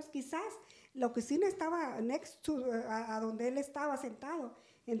chiquita, entonces quizás la oficina estaba next to, a donde él estaba sentado.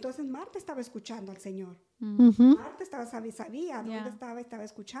 Entonces Marta estaba escuchando al Señor. Uh-huh. Marta sabía dónde estaba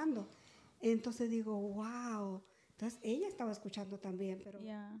escuchando. Entonces digo, wow. Entonces ella estaba escuchando también, pero...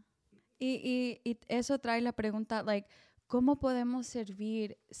 Yeah. Y eso trae la pregunta, like, ¿cómo podemos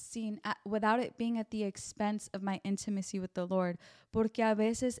servir without it being at the expense of my intimacy with the Lord? Porque a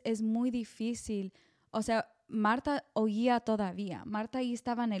veces es muy difícil. O sea, Marta oía todavía. Marta ahí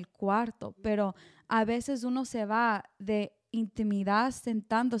estaba en el cuarto, pero a veces uno se va de intimidad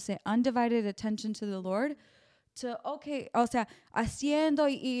sentándose, undivided attention to the Lord, o sea, haciendo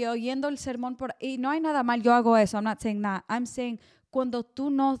y oyendo el sermón y no hay nada mal, yo hago eso, I'm not saying that, I'm saying cuando tú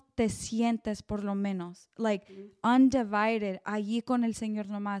no te sientes por lo menos, like undivided, allí con el Señor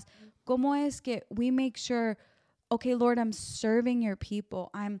nomás, ¿cómo es que we make sure, okay, Lord, I'm serving your people,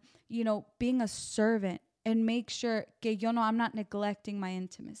 I'm, being a servant, and make sure que I'm not neglecting my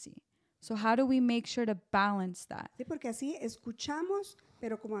intimacy? So how do we make sure to balance that? Sí, porque así escuchamos,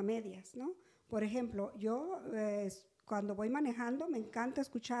 pero como a medias, ¿no? Por ejemplo, yo cuando voy manejando me encanta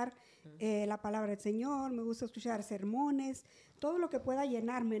escuchar la palabra del Señor, me gusta escuchar sermones, todo lo que pueda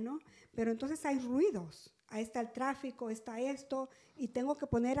llenarme, ¿no? Pero entonces hay ruidos, ahí está el tráfico, está esto, y tengo que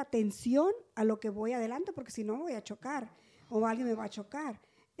poner atención a lo que voy adelante, porque si no voy a chocar, o alguien me va a chocar.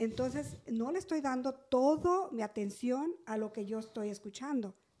 Entonces, no le estoy dando toda mi atención a lo que yo estoy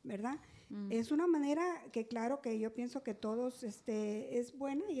escuchando, ¿verdad? Es una manera que claro que yo pienso que todos es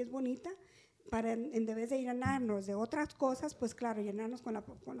buena y es bonita para en vez de llenarnos de otras cosas, pues claro, llenarnos con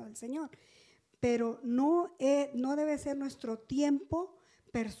lo del Señor. Pero no debe ser nuestro tiempo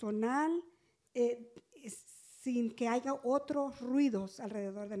personal sin que haya otros ruidos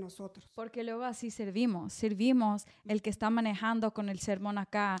alrededor de nosotros. Porque luego así servimos el que está manejando con el sermón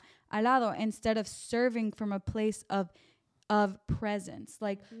acá al lado, instead of serving from a place of presence.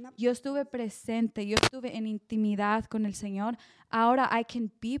 Like, yo estuve presente, yo estuve en intimidad con el Señor. Ahora I can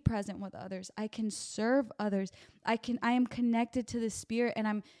be present with others. I can serve others. I am connected to the Spirit,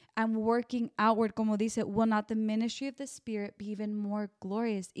 and I'm working outward, como dice, will not the ministry of the Spirit be even more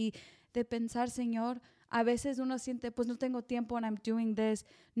glorious? Y de pensar, Señor, a veces uno siente, pues no tengo tiempo and I'm doing this.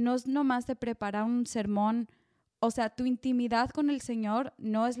 No es nomás de preparar un sermón. O sea, tu intimidad con el Señor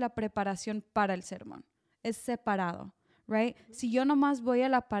no es la preparación para el sermón. Es separado. Right? Si yo nomás voy a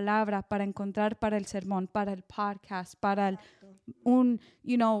la palabra para encontrar para el sermón, para el podcast, para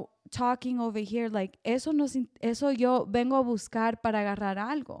talking over here, like, eso yo vengo a buscar para agarrar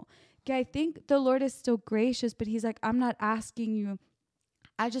algo. Que I think the Lord is still gracious, but He's like, I'm not asking you.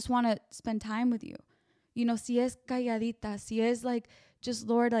 I just want to spend time with you. Si es calladita, si es like, just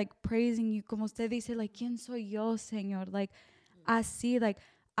Lord, like, praising you, como usted dice, like, ¿quién soy yo, Señor? Like, así, like,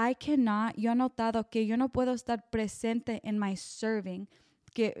 yo he notado que yo no puedo estar presente en my serving,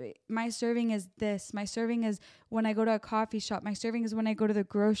 que my serving is this, my serving is when I go to a coffee shop, my serving is when I go to the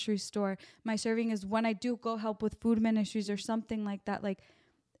grocery store, my serving is when I do go help with food ministries or something like that. Like,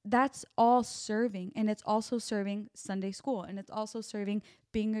 that's all serving, and it's also serving Sunday school, and it's also serving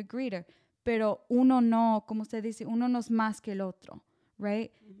being a greeter. Pero uno no, como usted dice, uno no es más que el otro.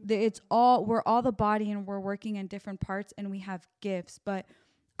 Right? Mm-hmm. We're all the body, and we're working in different parts, and we have gifts, but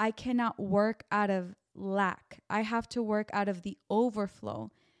I cannot work out of lack. I have to work out of the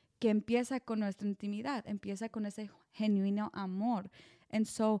overflow, que empieza con nuestra intimidad, empieza con ese genuino amor. And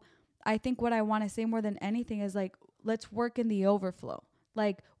so I think what I want to say more than anything is, like, let's work in the overflow.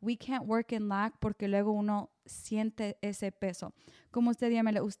 Like, we can't work in lack porque luego uno siente ese peso. Como usted,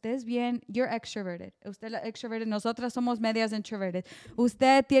 Diamela, usted es bien, you're extroverted. Usted es extroverted, nosotras somos medias introverted.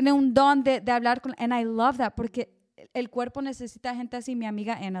 Usted tiene un don de hablar con, and I love that porque el cuerpo necesita gente así. Mi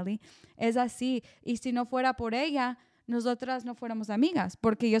amiga Annalie es así, y si no fuera por ella, nosotras no fuéramos amigas,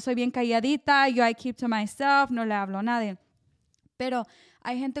 porque yo soy bien calladita, I keep to myself, no le hablo a nadie. Pero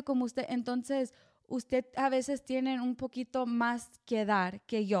hay gente como usted, entonces usted a veces tiene un poquito más que dar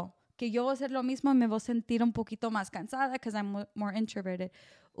que yo voy a hacer lo mismo y me voy a sentir un poquito más cansada because I'm more introverted.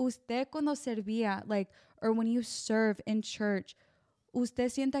 Usted cuando servía, like, or when you serve in church, ¿usted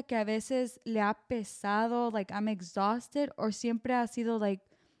sienta que a veces le ha pesado, like, I'm exhausted, or siempre ha sido, like,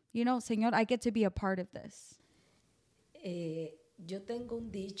 Señor, I get to be a part of this? Yo tengo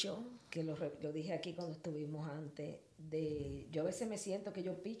un dicho que lo dije aquí cuando estuvimos antes, yo a veces me siento que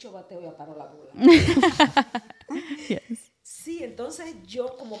yo picho, bateo y aparo la bola. Yes. Sí, entonces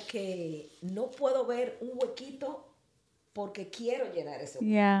yo como que no puedo ver un huequito porque quiero llenar ese hueco.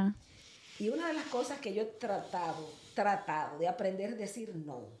 Yeah. Y una de las cosas que yo he tratado de aprender es decir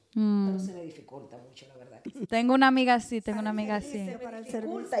no. Pero se me dificulta mucho, la verdad. Tengo una amiga así, Se me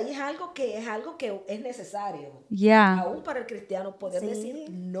dificulta y es algo que es necesario. Yeah. Aún para el cristiano poder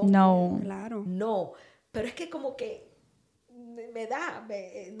decir no. No. Claro. No. Pero es que como que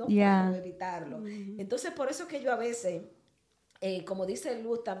no puedo evitarlo. Entonces, por eso que yo a veces, como dice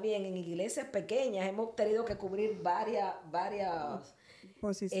Luz también, en iglesias pequeñas hemos tenido que cubrir varias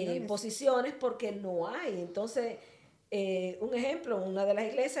posiciones porque no hay. Entonces, un ejemplo, una de las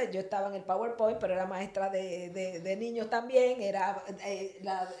iglesias, yo estaba en el PowerPoint, pero era maestra de niños también, era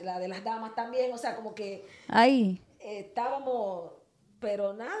la de las damas también, o sea, como que estábamos,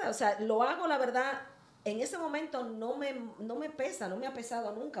 pero nada, o sea, lo hago, la verdad, en ese momento no me pesa, no me ha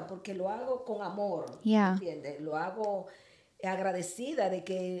pesado nunca, porque lo hago con amor, ¿entiendes? Lo hago agradecida de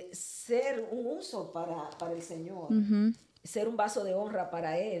que ser un uso para el Señor, ser un vaso de honra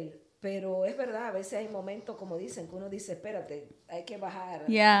para Él. Pero es verdad, a veces hay momentos, como dicen, que uno dice, espérate, hay que bajar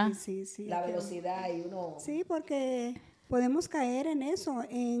la velocidad y uno... Sí, porque podemos caer en eso,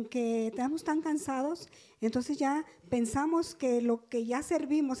 en que estamos tan cansados, entonces ya pensamos que lo que ya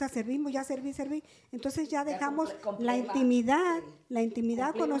servimos, ya serví, entonces ya dejamos la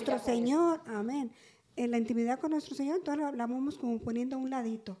intimidad con nuestro Señor, amén. En la intimidad con nuestro Señor, entonces la vamos como poniendo a un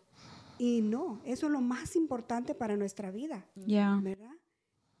ladito. Y no, eso es lo más importante para nuestra vida, ¿verdad?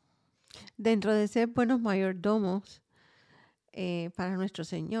 Dentro de ser buenos mayordomos para nuestro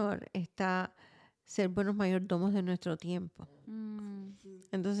Señor está ser buenos mayordomos de nuestro tiempo.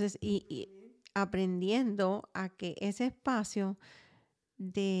 Entonces, y aprendiendo a que ese espacio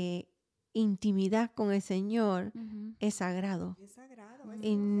de intimidad con el Señor es sagrado.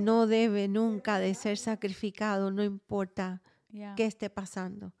 Y no debe nunca de ser sacrificado, no importa qué esté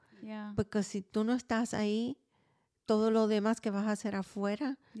pasando. Porque si tú no estás ahí, todo lo demás que vas a hacer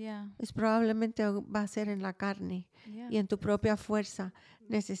afuera es probablemente va a ser en la carne y en tu propia fuerza.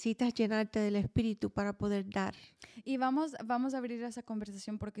 Necesitas llenarte del Espíritu para poder dar. Y vamos a abrir esa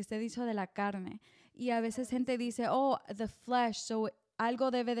conversación porque usted dijo de la carne. Y a veces gente dice, the flesh, so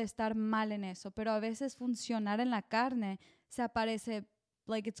algo debe de estar mal en eso. Pero a veces funcionar en la carne se aparece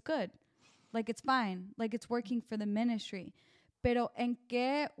like it's good, like it's fine, like it's working for the ministry. Pero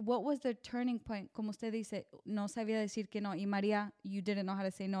what was the turning point? Como usted dice, no sabía decir que no. Y María, you didn't know how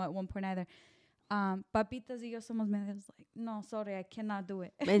to say no at one point either. Papitas y yo somos medios like, no, sorry, I cannot do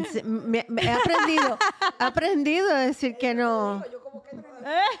it. He aprendido a decir que no.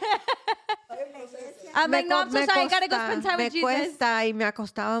 Me cuesta y me ha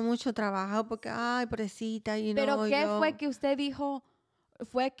costado mucho trabajo porque, ay, pobrecita, Pero ¿qué fue que usted dijo?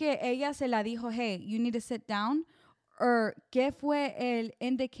 ¿Fue que ella se la dijo, hey, you need to sit down? ¿O qué fue el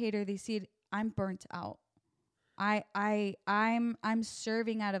indicator de decir, I'm burnt out? I'm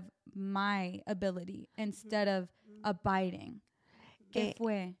serving out of my ability instead of abiding. ¿Qué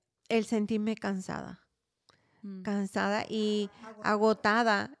fue? El sentirme cansada. Cansada y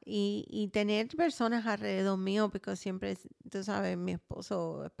agotada y tener personas alrededor mío, porque siempre, tú sabes, mi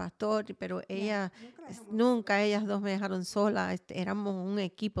esposo es pastor, pero nunca ellas dos me dejaron sola, éramos un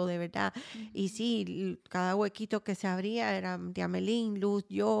equipo de verdad. Y sí, cada huequito que se abría era Diamelín, Luz,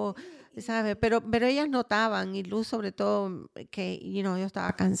 yo, ¿sabes? Pero ellas notaban, y Luz sobre todo, que yo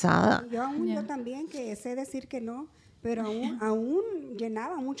estaba cansada. Yo también, que sé decir que no, pero aún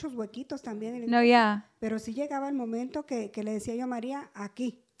llenaba muchos huequitos también. Pero sí llegaba el momento que le decía yo a María,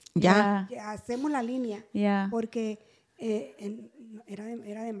 aquí, hacemos la línea, porque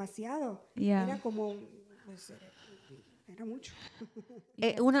era demasiado, era como, pues, era mucho.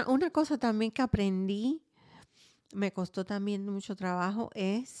 Una cosa también que aprendí, me costó también mucho trabajo,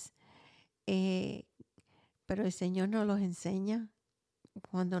 pero el Señor nos los enseña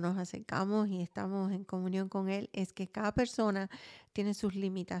cuando nos acercamos y estamos en comunión con Él, es que cada persona tiene sus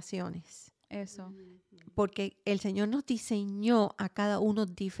limitaciones. Eso. Porque el Señor nos diseñó a cada uno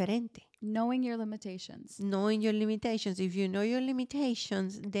diferente. Knowing your limitations. Knowing your limitations. If you know your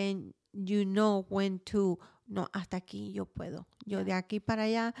limitations, then you know when to, no, hasta aquí yo puedo. Yo de aquí para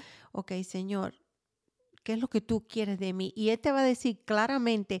allá, ok, Señor, ¿qué es lo que tú quieres de mí? Y Él te va a decir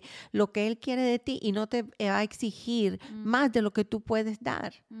claramente lo que Él quiere de ti y no te va a exigir más de lo que tú puedes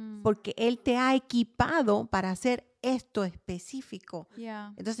dar. Porque Él te ha equipado para hacer esto específico.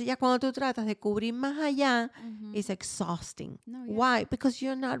 Entonces ya cuando tú tratas de cubrir más allá, it's exhausting. Why? Because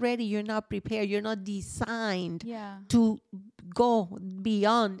you're not ready, you're not prepared, you're not designed to go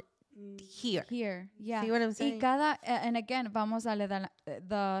beyond here. Yeah. See what I'm saying? Y and again, vamos a darle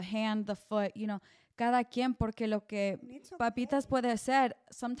the hand, the foot, cada quien, porque lo que Papitas puede ser,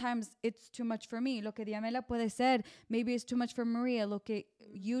 sometimes it's too much for me. Lo que Diamela puede ser, maybe it's too much for Maria. Lo que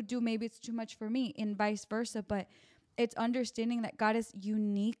you do, maybe it's too much for me, and vice versa. But it's understanding that God has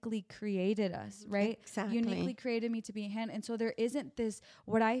uniquely created us, right? Exactly. Uniquely created me to be a hand. And so there isn't this,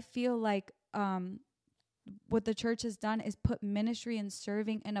 what I feel like what the church has done is put ministry and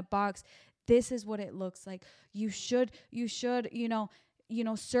serving in a box. This is what it looks like. You should, you know,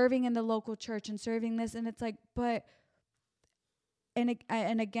 serving in the local church and serving this. And it's like, but,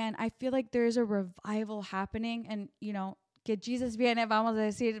 and again, I feel like there is a revival happening, and, you know, que Jesus viene, vamos a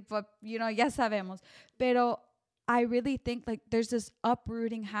decir, but, you know, ya sabemos. Pero I really think like there's this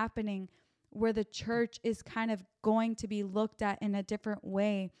uprooting happening where the church is kind of going to be looked at in a different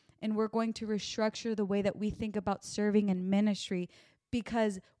way. And we're going to restructure the way that we think about serving and ministry,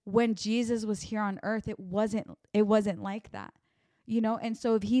 because when Jesus was here on earth, it wasn't like that, you know? And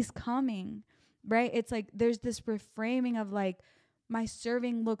so if he's coming, right, it's like there's this reframing of like, my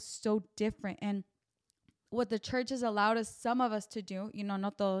serving looks so different. And what the church has allowed us, some of us to do, you know,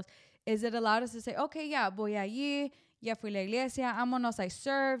 not todos, is it allowed us to say, okay, yeah, voy allí, ya fui a la iglesia, vámonos, I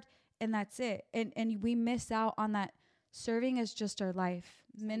served, and that's it. And we miss out on that. Serving is just our life.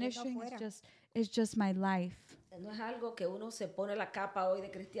 Ministry is just my life. No es algo que uno se pone la capa hoy de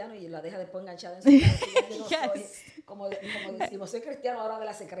cristiano y la deja después enganchada en su casa. No Yes. soy, como decimos, soy cristiano ahora de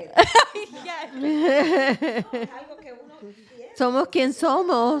la secreta. Yes. No, es algo que uno tiene. Somos quien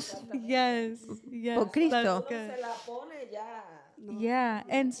somos. Yes. Por Cristo. Uno se la pone ya. Yeah.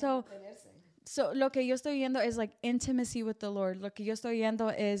 And so lo que yo estoy viendo is like intimacy with the Lord. Lo que yo estoy viendo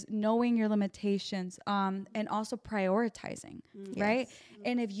is knowing your limitations, and also prioritizing, right?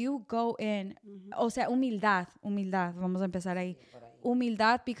 And if you go in, o sea, humildad, vamos a empezar ahí.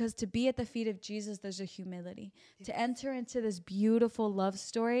 Humildad, because to be at the feet of Jesus, there's a humility. To enter into this beautiful love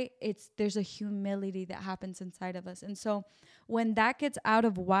story, there's a humility that happens inside of us. And so when that gets out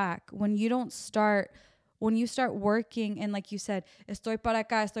of whack, when you start working and like you said, estoy para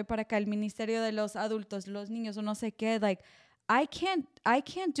acá, el ministerio de los adultos, los niños, o no sé qué, like I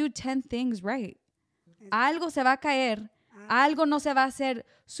can't do 10 things right. Algo se va a caer. Algo no se va a hacer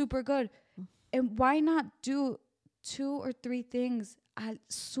super good. And why not do 2 or 3 things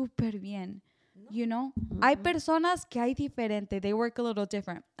super bien? You know? Hay personas que hay diferente. They work a little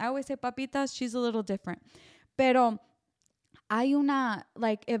different. I always say Papitas, she's a little different. Pero hay una,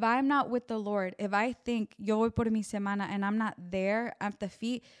 like, if I'm not with the Lord, if I think yo voy por mi semana and I'm not there at the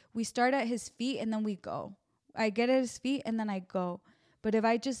feet, we start at his feet and then we go. I get at his feet and then I go. But if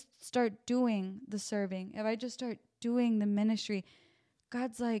I just start doing the serving, if I just start doing the ministry,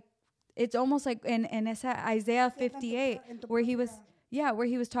 God's like, it's almost like in Isaiah 58, where he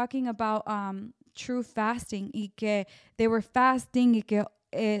was talking about true fasting, y que they were fasting, y que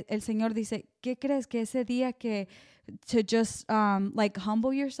el Señor dice, ¿qué crees que ese día que to just like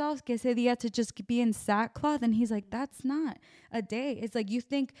humble yourselves, que ese día to just be in sackcloth? And he's like, that's not a day. It's like you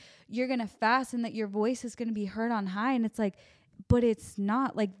think you're going to fast and that your voice is going to be heard on high, and it's like, but it's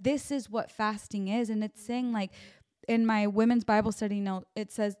not. Like, this is what fasting is. And it's saying, like, in my women's Bible study note,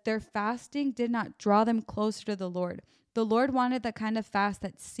 it says their fasting did not draw them closer to the Lord. The Lord wanted the kind of fast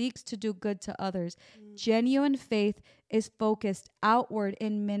that seeks to do good to others. Genuine faith is focused outward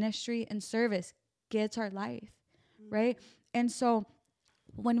in ministry and service. It's our life, right? And so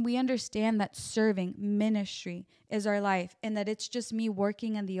when we understand that serving, ministry is our life, and that it's just me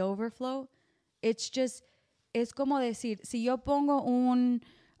working in the overflow, es como decir, si yo pongo un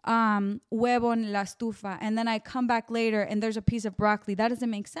huevo en la estufa and then I come back later and there's a piece of broccoli, that doesn't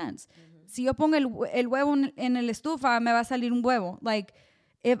make sense. Si yo pongo el huevo en la estufa, me va a salir un huevo. Like,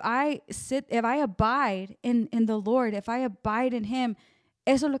 if I abide in the Lord, if I abide in him,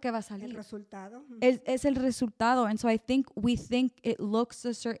 eso es lo que va a salir. El resultado. Es el resultado. And so we think it looks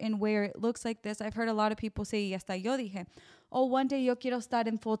a certain way, or it looks like this. I've heard a lot of people say, y hasta yo dije, oh, one day yo quiero estar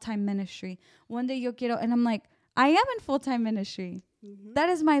in full-time ministry. One day yo quiero, and I'm like, I am in full-time ministry. That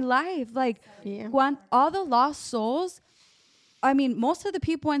is my life. Like, all the lost souls, I mean, most of the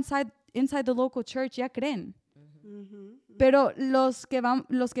people inside the local church ya creen. Pero los que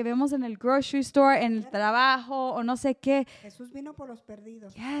vemos en el grocery store, en el trabajo, o no sé qué. Jesús vino por los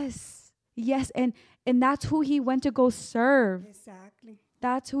perdidos. Yes. And that's who he went to go serve. Exactly.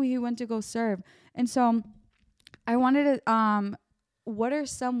 That's who he went to go serve. And so I wanted to, what are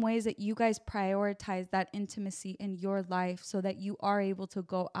some ways that you guys prioritize that intimacy in your life so that you are able to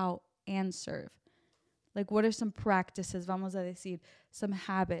go out and serve? Like, what are some practices, vamos a decir, some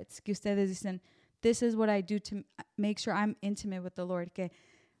habits que ustedes dicen, this is what I do to make sure I'm intimate with the Lord? Que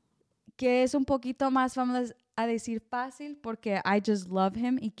es un poquito más, vamos a decir fácil porque I just love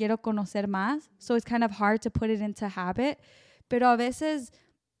him y quiero conocer más. So it's kind of hard to put it into habit. Pero a veces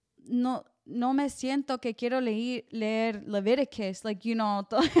no me siento que quiero leer Leviticus, like, you know,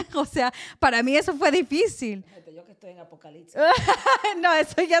 o sea, para mí eso fue difícil. Yo que estoy en Apocalipsis. No,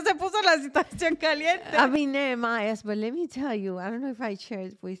 eso ya se puso la situación caliente. I mean, Nehemiah, but let me tell you, I don't know if I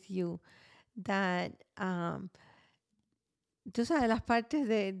shared with you that, tú sabes, las partes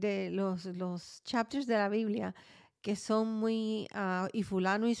de los chapters de la Biblia que son muy, y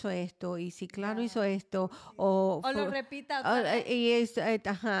fulano hizo esto, y ciclano hizo esto, o lo repita.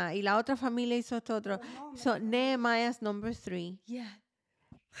 y la otra familia hizo esto otro. So, Nehemiah's number 3. Yeah.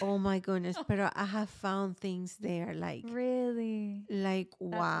 Oh my goodness, pero I have found things there like really, like wow.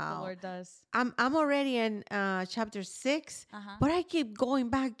 That's what the Lord does. I'm already in chapter 6, but I keep going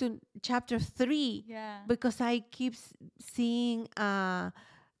back to chapter 3 because I keep seeing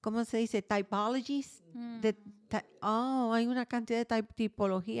 ¿cómo se dice? Typologies. Hay una cantidad de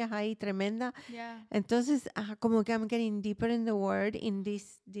tipologías ahí tremenda. Entonces, como que I'm getting deeper in the word in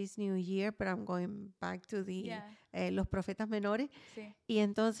this new year, but I'm going back to the los profetas menores. Sí. Y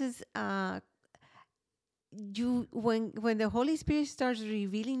entonces, when the Holy Spirit starts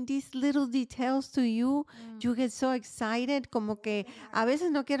revealing these little details to you, you get so excited, como que a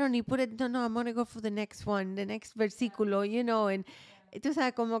veces no quiero ni put it, no, I'm going to go for the next one, the next versículo, you know, and tú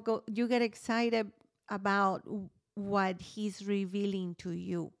sabes, como que you get excited about what he's revealing to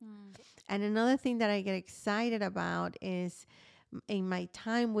you. And another thing that I get excited about is in my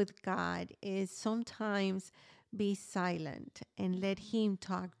time with God is sometimes be silent and let him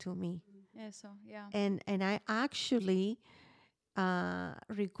talk to me. Eso, yeah. And I actually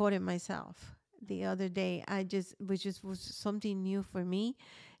recorded myself the other day. Which was something new for me,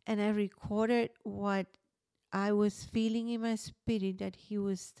 and I recorded what I was feeling in my spirit that he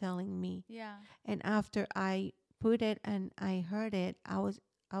was telling me. Yeah. And after I put it and I heard it, I was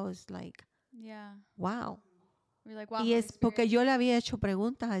like, wow. We're like, wow. Y es porque yo le había hecho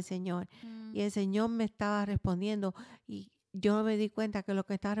preguntas al Señor y el Señor me estaba respondiendo y yo me di cuenta que lo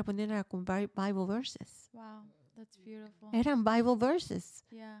que estaba respondiendo era con Bible verses. Wow, that's beautiful. Eran Bible verses.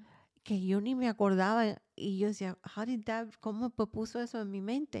 Yeah. Que yo ni me acordaba y yo decía, ¿cómo puso eso en mi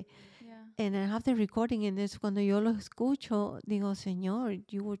mente? And I have the recording and this, cuando yo lo escucho, digo, Señor,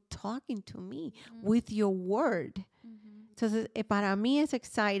 you were talking to me with your word. Entonces, para mí es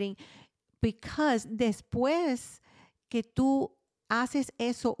exciting because después que tú haces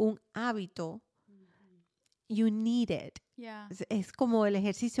eso un hábito, you need it. Yeah. Es como el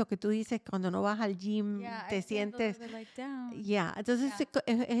ejercicio que tú dices cuando no vas al gym, te sientes. Entonces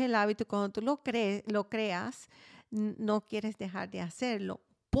es el hábito. Cuando tú lo creas, no quieres dejar de hacerlo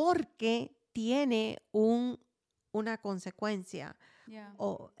porque tiene una consecuencia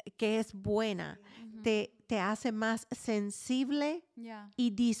que es buena. Te hace más sensible y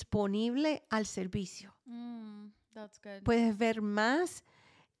disponible al servicio. That's good. Puedes ver más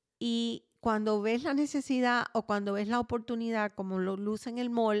y cuando ves la necesidad o cuando ves la oportunidad, como lo luce en el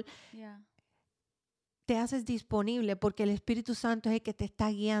mall, te haces disponible porque el Espíritu Santo es el que te está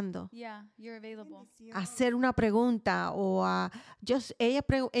guiando. You're available. A hacer una pregunta o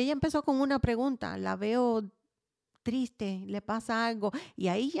ella empezó con una pregunta, la veo triste, le pasa algo y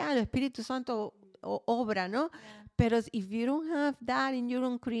ahí ya el Espíritu Santo obra, ¿no? Pero if you don't have that and you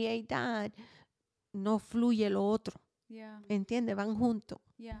don't create that, no fluye lo otro. ¿Entiendes? Van juntos.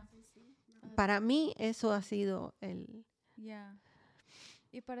 Para mí eso ha sido el...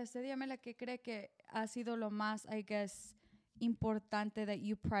 Y para usted, Diamela, ¿qué cree que ha sido lo más, I guess, importante that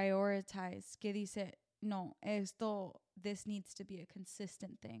you prioritize? Que dice, no, this needs to be a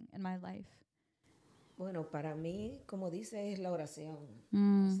consistent thing in my life. Bueno, para mí, como dice, es la oración.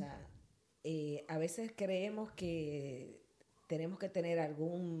 O sea, a veces creemos que tenemos que tener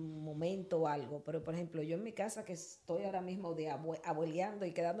algún momento o algo, pero por ejemplo, yo en mi casa, que estoy ahora mismo de abueleando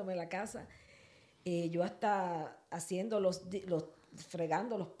y quedándome en la casa, yo hasta haciendo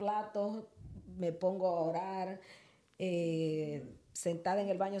fregando los platos, me pongo a orar, sentada en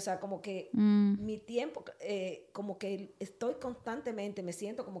el baño, o sea, como que mi tiempo, como que estoy constantemente, me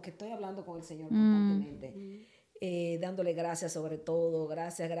siento como que estoy hablando con el Señor constantemente, dándole gracias sobre todo,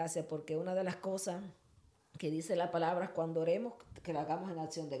 gracias, porque una de las cosas que dice la palabra es cuando oremos, que lo hagamos en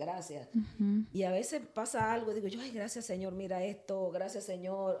acción de gracias. Y a veces pasa algo, digo yo, ay, gracias Señor, mira esto, gracias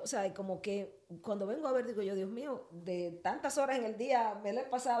Señor. O sea, y como que cuando vengo a ver, digo yo, Dios mío, de tantas horas en el día me lo he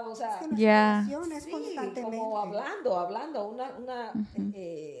pasado, o sea, constantemente. Como hablando,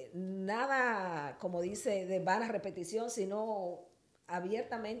 nada, como dice, de vana repetición, sino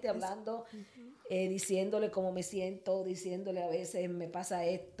abiertamente hablando, diciéndole cómo me siento, diciéndole a veces me pasa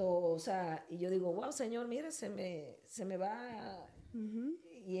esto, o sea, y yo digo, wow, Señor, mira, se me va,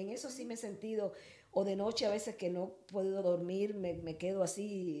 y en eso sí me he sentido, o de noche a veces que no he podido dormir, me quedo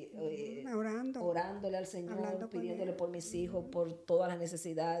así, orándole al Señor, pidiéndole por mis hijos, por todas las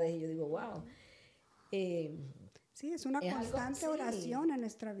necesidades, y yo digo, wow. Sí, es una constante oración en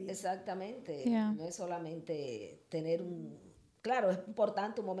nuestra vida. Exactamente, no es solamente tener claro, es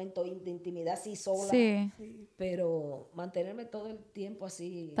importante un momento de intimidad así sola, pero mantenerme todo el tiempo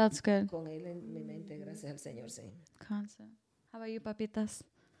así con Él en mi mente, gracias al Señor, sí. Constant. How about you, papitas?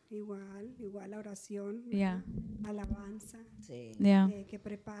 Igual la oración, alabanza, que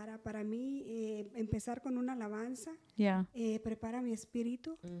prepara. Para mí, empezar con una alabanza, prepara mi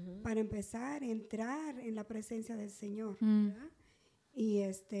espíritu para empezar a entrar en la presencia del Señor, ¿verdad? Y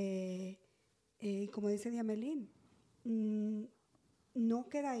como dice Diamelín, no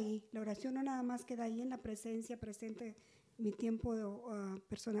queda ahí, la oración no nada más queda ahí en la presente mi tiempo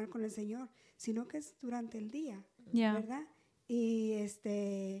personal con el Señor, sino que es durante el día, ¿verdad? Y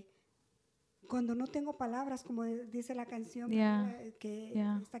cuando no tengo palabras, como dice la canción que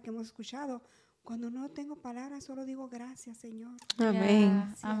hemos escuchado, cuando no tengo palabras, solo digo gracias, Señor.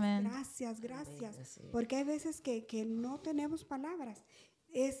 Amén. Gracias. Porque hay veces que no tenemos palabras.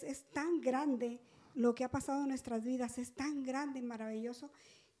 Es tan grande lo que ha pasado en nuestras vidas, es tan grande y maravilloso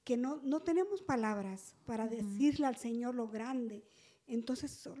que no tenemos palabras para decirle al Señor lo grande.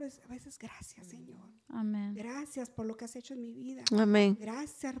 Entonces solo es a veces gracias, Señor. Amén. Gracias por lo que has hecho en mi vida. Amén.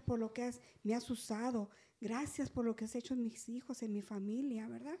 Gracias por lo que me has usado. Gracias por lo que has hecho en mis hijos, en mi familia,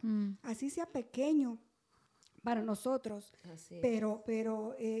 ¿verdad? Así sea pequeño para nosotros,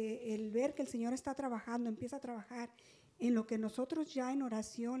 pero el ver que el Señor está trabajando, empieza a trabajar en lo que nosotros ya en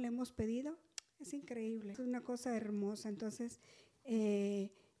oración le hemos pedido, es increíble. Es una cosa hermosa. Entonces,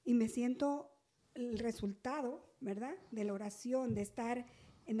 y me siento el resultado, ¿verdad? De la oración, de estar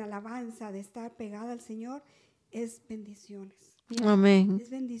en alabanza, de estar pegada al Señor, es bendiciones. Amén. Es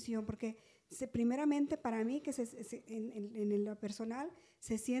bendición, porque primeramente para mí, que en lo personal,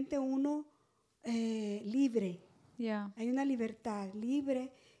 se siente uno libre. Hay una libertad,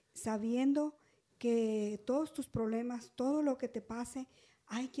 libre, sabiendo que todos tus problemas, todo lo que te pase,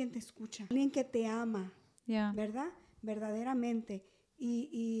 hay quien te escucha, alguien que te ama, ¿verdad? Verdaderamente.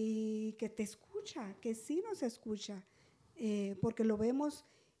 Y que te escucha, que sí nos escucha, porque lo vemos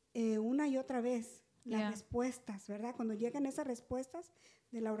una y otra vez, las respuestas, ¿verdad? Cuando llegan esas respuestas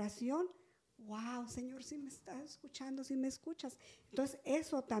de la oración, wow, Señor, sí me estás escuchando, sí me escuchas. Entonces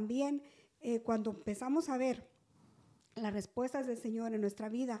eso también, cuando empezamos a ver las respuestas del Señor en nuestra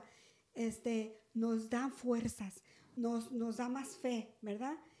vida, nos da fuerzas, nos da más fe,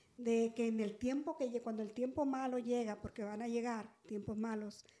 ¿verdad? De que en el tiempo cuando el tiempo malo llega, porque van a llegar tiempos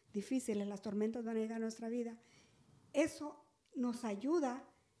malos, difíciles, las tormentas van a llegar a nuestra vida, eso nos ayuda,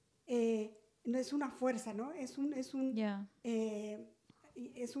 no es una fuerza, ¿no? Es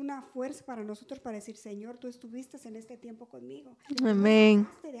una fuerza para nosotros para decir, Señor, tú estuviste en este tiempo conmigo. Amén.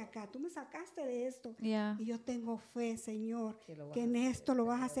 Tú me sacaste de acá, tú me sacaste de esto. Y yo tengo fe, Señor, que en esto lo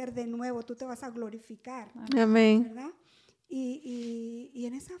vas a hacer de nuevo, tú te vas a glorificar. Amén. ¿Verdad? Y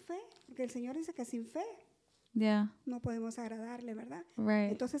en esa fe, porque el Señor dice que sin fe no podemos agradarle, ¿verdad?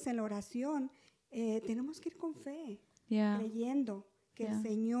 Entonces en la oración tenemos que ir con fe, creyendo que el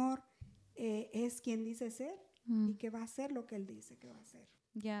Señor es quien dice ser y que va a hacer lo que Él dice que va a hacer.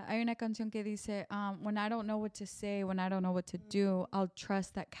 Hay una canción que dice, when I don't know what to say, when I don't know what to do, I'll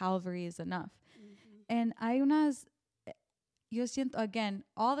trust that Calvary is enough. And hay unas, yo siento, again,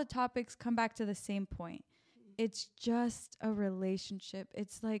 all the topics come back to the same point. It's just a relationship.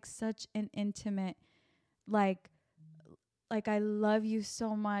 It's like such an intimate, like I love you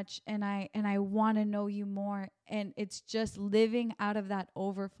so much and I want to know you more. And it's just living out of that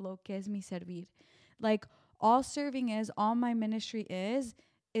overflow que es mi servir. Like all serving is, all my ministry is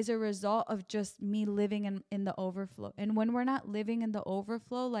a result of just me living in the overflow. And when we're not living in the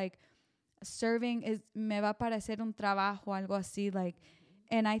overflow, like serving me va a parecer un trabajo, algo así, like,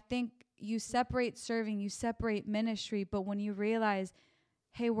 and I think you separate serving, you separate ministry, but when you realize,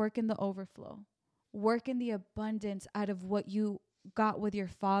 hey, work in the overflow, work in the abundance out of what you got with your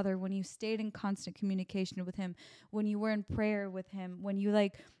Father, when you stayed in constant communication with Him, when you were in prayer with Him, when you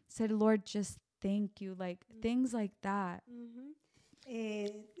like said, Lord, just thank you, like things like that.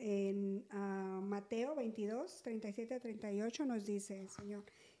 En Mateo 22, 37-38 nos dice el Señor,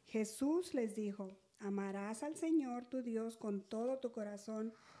 Jesús les dijo, amarás al Señor tu Dios con todo tu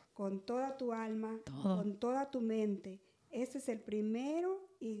corazón, con toda tu alma, con toda tu mente. Este es el primero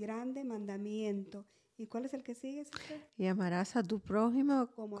y grande mandamiento. ¿Y cuál es el que sigue, sister? Y amarás a tu prójimo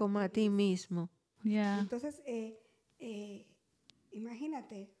como a ti mismo. Yeah. Entonces,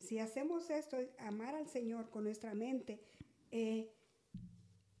 imagínate, si hacemos esto, amar al Señor con nuestra mente,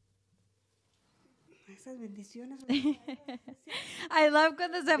 esas bendiciones. I love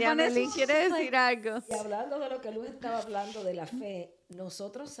cuando se pone Diamela, ¿quiere decir algo? Y hablando de lo que Luz estaba hablando de la fe,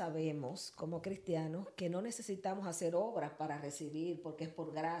 nosotros sabemos como cristianos que no necesitamos hacer obras para recibir, porque es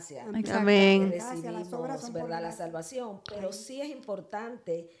por gracia. Amén. Que recibimos, las obras son por ¿verdad? La gracia. salvación. Pero sí es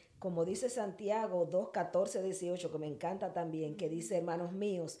importante, como dice Santiago 2:14-18, que me encanta también, que dice, hermanos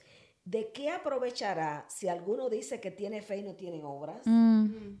míos, ¿de qué aprovechará si alguno dice que tiene fe y no tiene obras?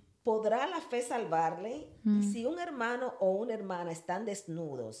 ¿Podrá la fe salvarle? Si un hermano o una hermana están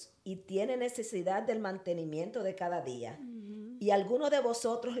desnudos y tienen necesidad del mantenimiento de cada día, y alguno de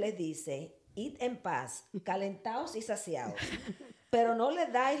vosotros les dice, id en paz, calentaos y saciaos, pero no le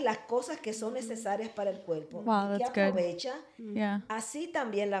dais las cosas que son necesarias para el cuerpo, Wow, ¿qué that's good. aprovecha? Yeah. Así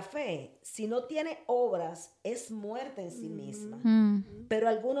también la fe, si no tiene obras, es muerta en sí misma. Pero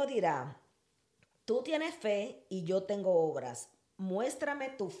alguno dirá, tú tienes fe y yo tengo obras. Muéstrame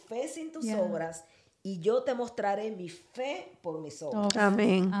tu fe sin tus obras y yo te mostraré mi fe por mis obras.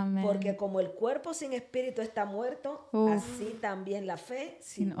 Amén. Amen. Porque como el cuerpo sin espíritu está muerto, así también la fe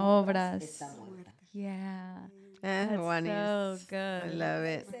sin obras está muerta. Yeah. That's So I good. love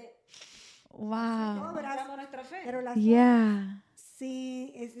it. Wow. Mostramos nuestra fe. Pero las Yeah.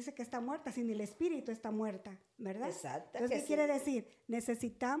 sí, dice que está muerta, sin el espíritu está muerta, ¿verdad? Exacto. Entonces, ¿qué quiere decir?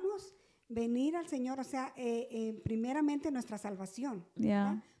 Necesitamos venir al Señor, o sea, primeramente nuestra salvación, Yeah.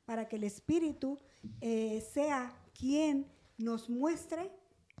 ¿verdad? Para que el espíritu sea quien nos muestre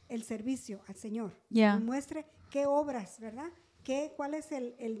el servicio al Señor. Yeah. Nos muestre qué obras, ¿verdad? ¿Cuál es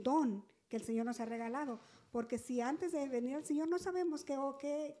el don que el Señor nos ha regalado? Porque si antes de venir al Señor no sabemos qué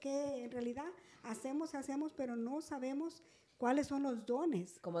en realidad hacemos, pero no sabemos cuáles son los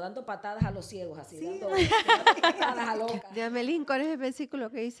dones. Como dando patadas a los ciegos, así, Sí. dando patadas a locas. Diamelín, ¿cuál es el versículo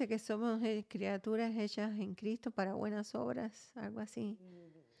que dice que somos criaturas hechas en Cristo para buenas obras? Algo así.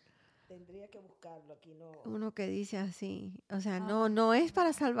 Tendría que buscarlo aquí, no. Uno que dice así, o sea, no es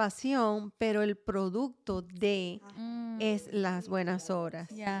para salvación, pero el producto de es las buenas obras.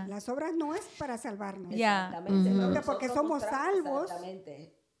 Yeah. Las obras no es para salvarnos. Yeah. Exactamente. Ujú. Pero Porque nosotros somos mostramos, salvos,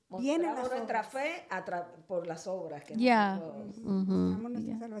 exactamente. vienen Mostramos las nuestra obras. fe por las obras. Que Yeah. nosotros- Tenemos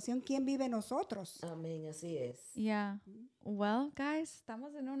nuestra salvación. ¿Quién vive en nosotros? Amén, así es. Yeah. Well, guys,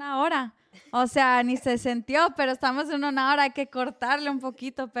 estamos en una hora. O sea, ni se sintió, pero estamos en una hora. Hay que cortarle un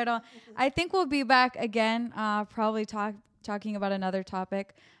poquito, pero I think we'll be back again, probably talking about another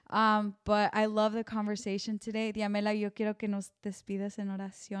topic. But I love the conversation today. Diamela, yo quiero que nos despidas en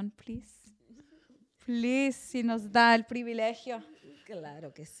oración, please. Please, si nos da el privilegio.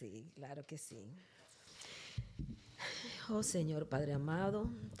 Claro que sí, claro que sí. Oh Señor Padre amado,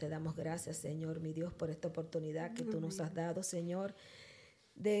 te damos gracias, Señor, mi Dios, por esta oportunidad que tú nos has dado, Señor,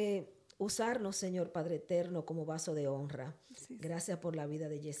 de usarnos, Señor Padre eterno, como vaso de honra. Gracias por la vida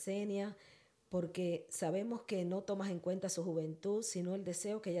de Yesenia, porque sabemos que no tomas en cuenta su juventud, sino el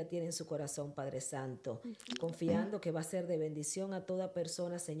deseo que ella tiene en su corazón, Padre Santo, confiando que va a ser de bendición a toda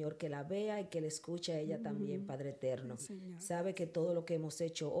persona, Señor, que la vea y que la escuche a ella también, Padre eterno. Sabe que todo lo que hemos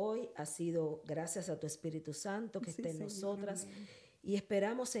hecho hoy ha sido gracias a tu Espíritu Santo que está en nosotras. Y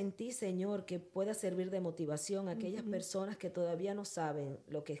esperamos en ti, Señor, que pueda servir de motivación a aquellas personas que todavía no saben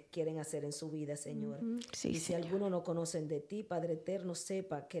lo que quieren hacer en su vida, Señor. Sí, Y si alguno no conocen de ti, Padre eterno,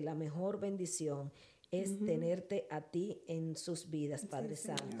 sepa que la mejor bendición es tenerte a ti en sus vidas, Padre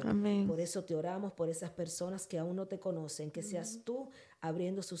Santo. Amén. Por eso te oramos por esas personas que aún no te conocen, que seas tú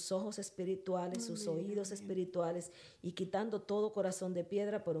abriendo sus ojos espirituales, sus oídos espirituales y quitando todo corazón de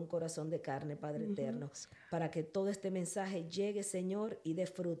piedra por un corazón de carne, Padre eterno, para que todo este mensaje llegue, Señor, y dé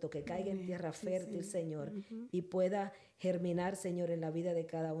fruto, que caiga en tierra fértil, Señor, y pueda germinar, Señor, en la vida de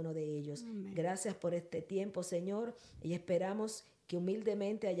cada uno de ellos. Gracias por este tiempo, Señor, y esperamos que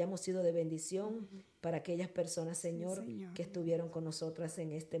humildemente hayamos sido de bendición para aquellas personas, Señor, que estuvieron con nosotras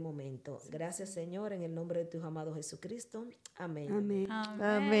en este momento. Gracias, Señor, en el nombre de tu amado Jesucristo. Amén. Amén.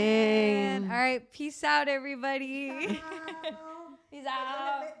 Amén. All right, peace out, everybody. Peace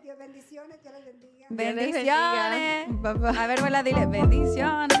out. Dios bendiciones, Dios les bendiga. Dios les bendiga. Bendiciones. Bye, bye. A ver, abuela, dile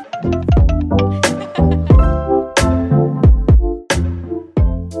bendiciones.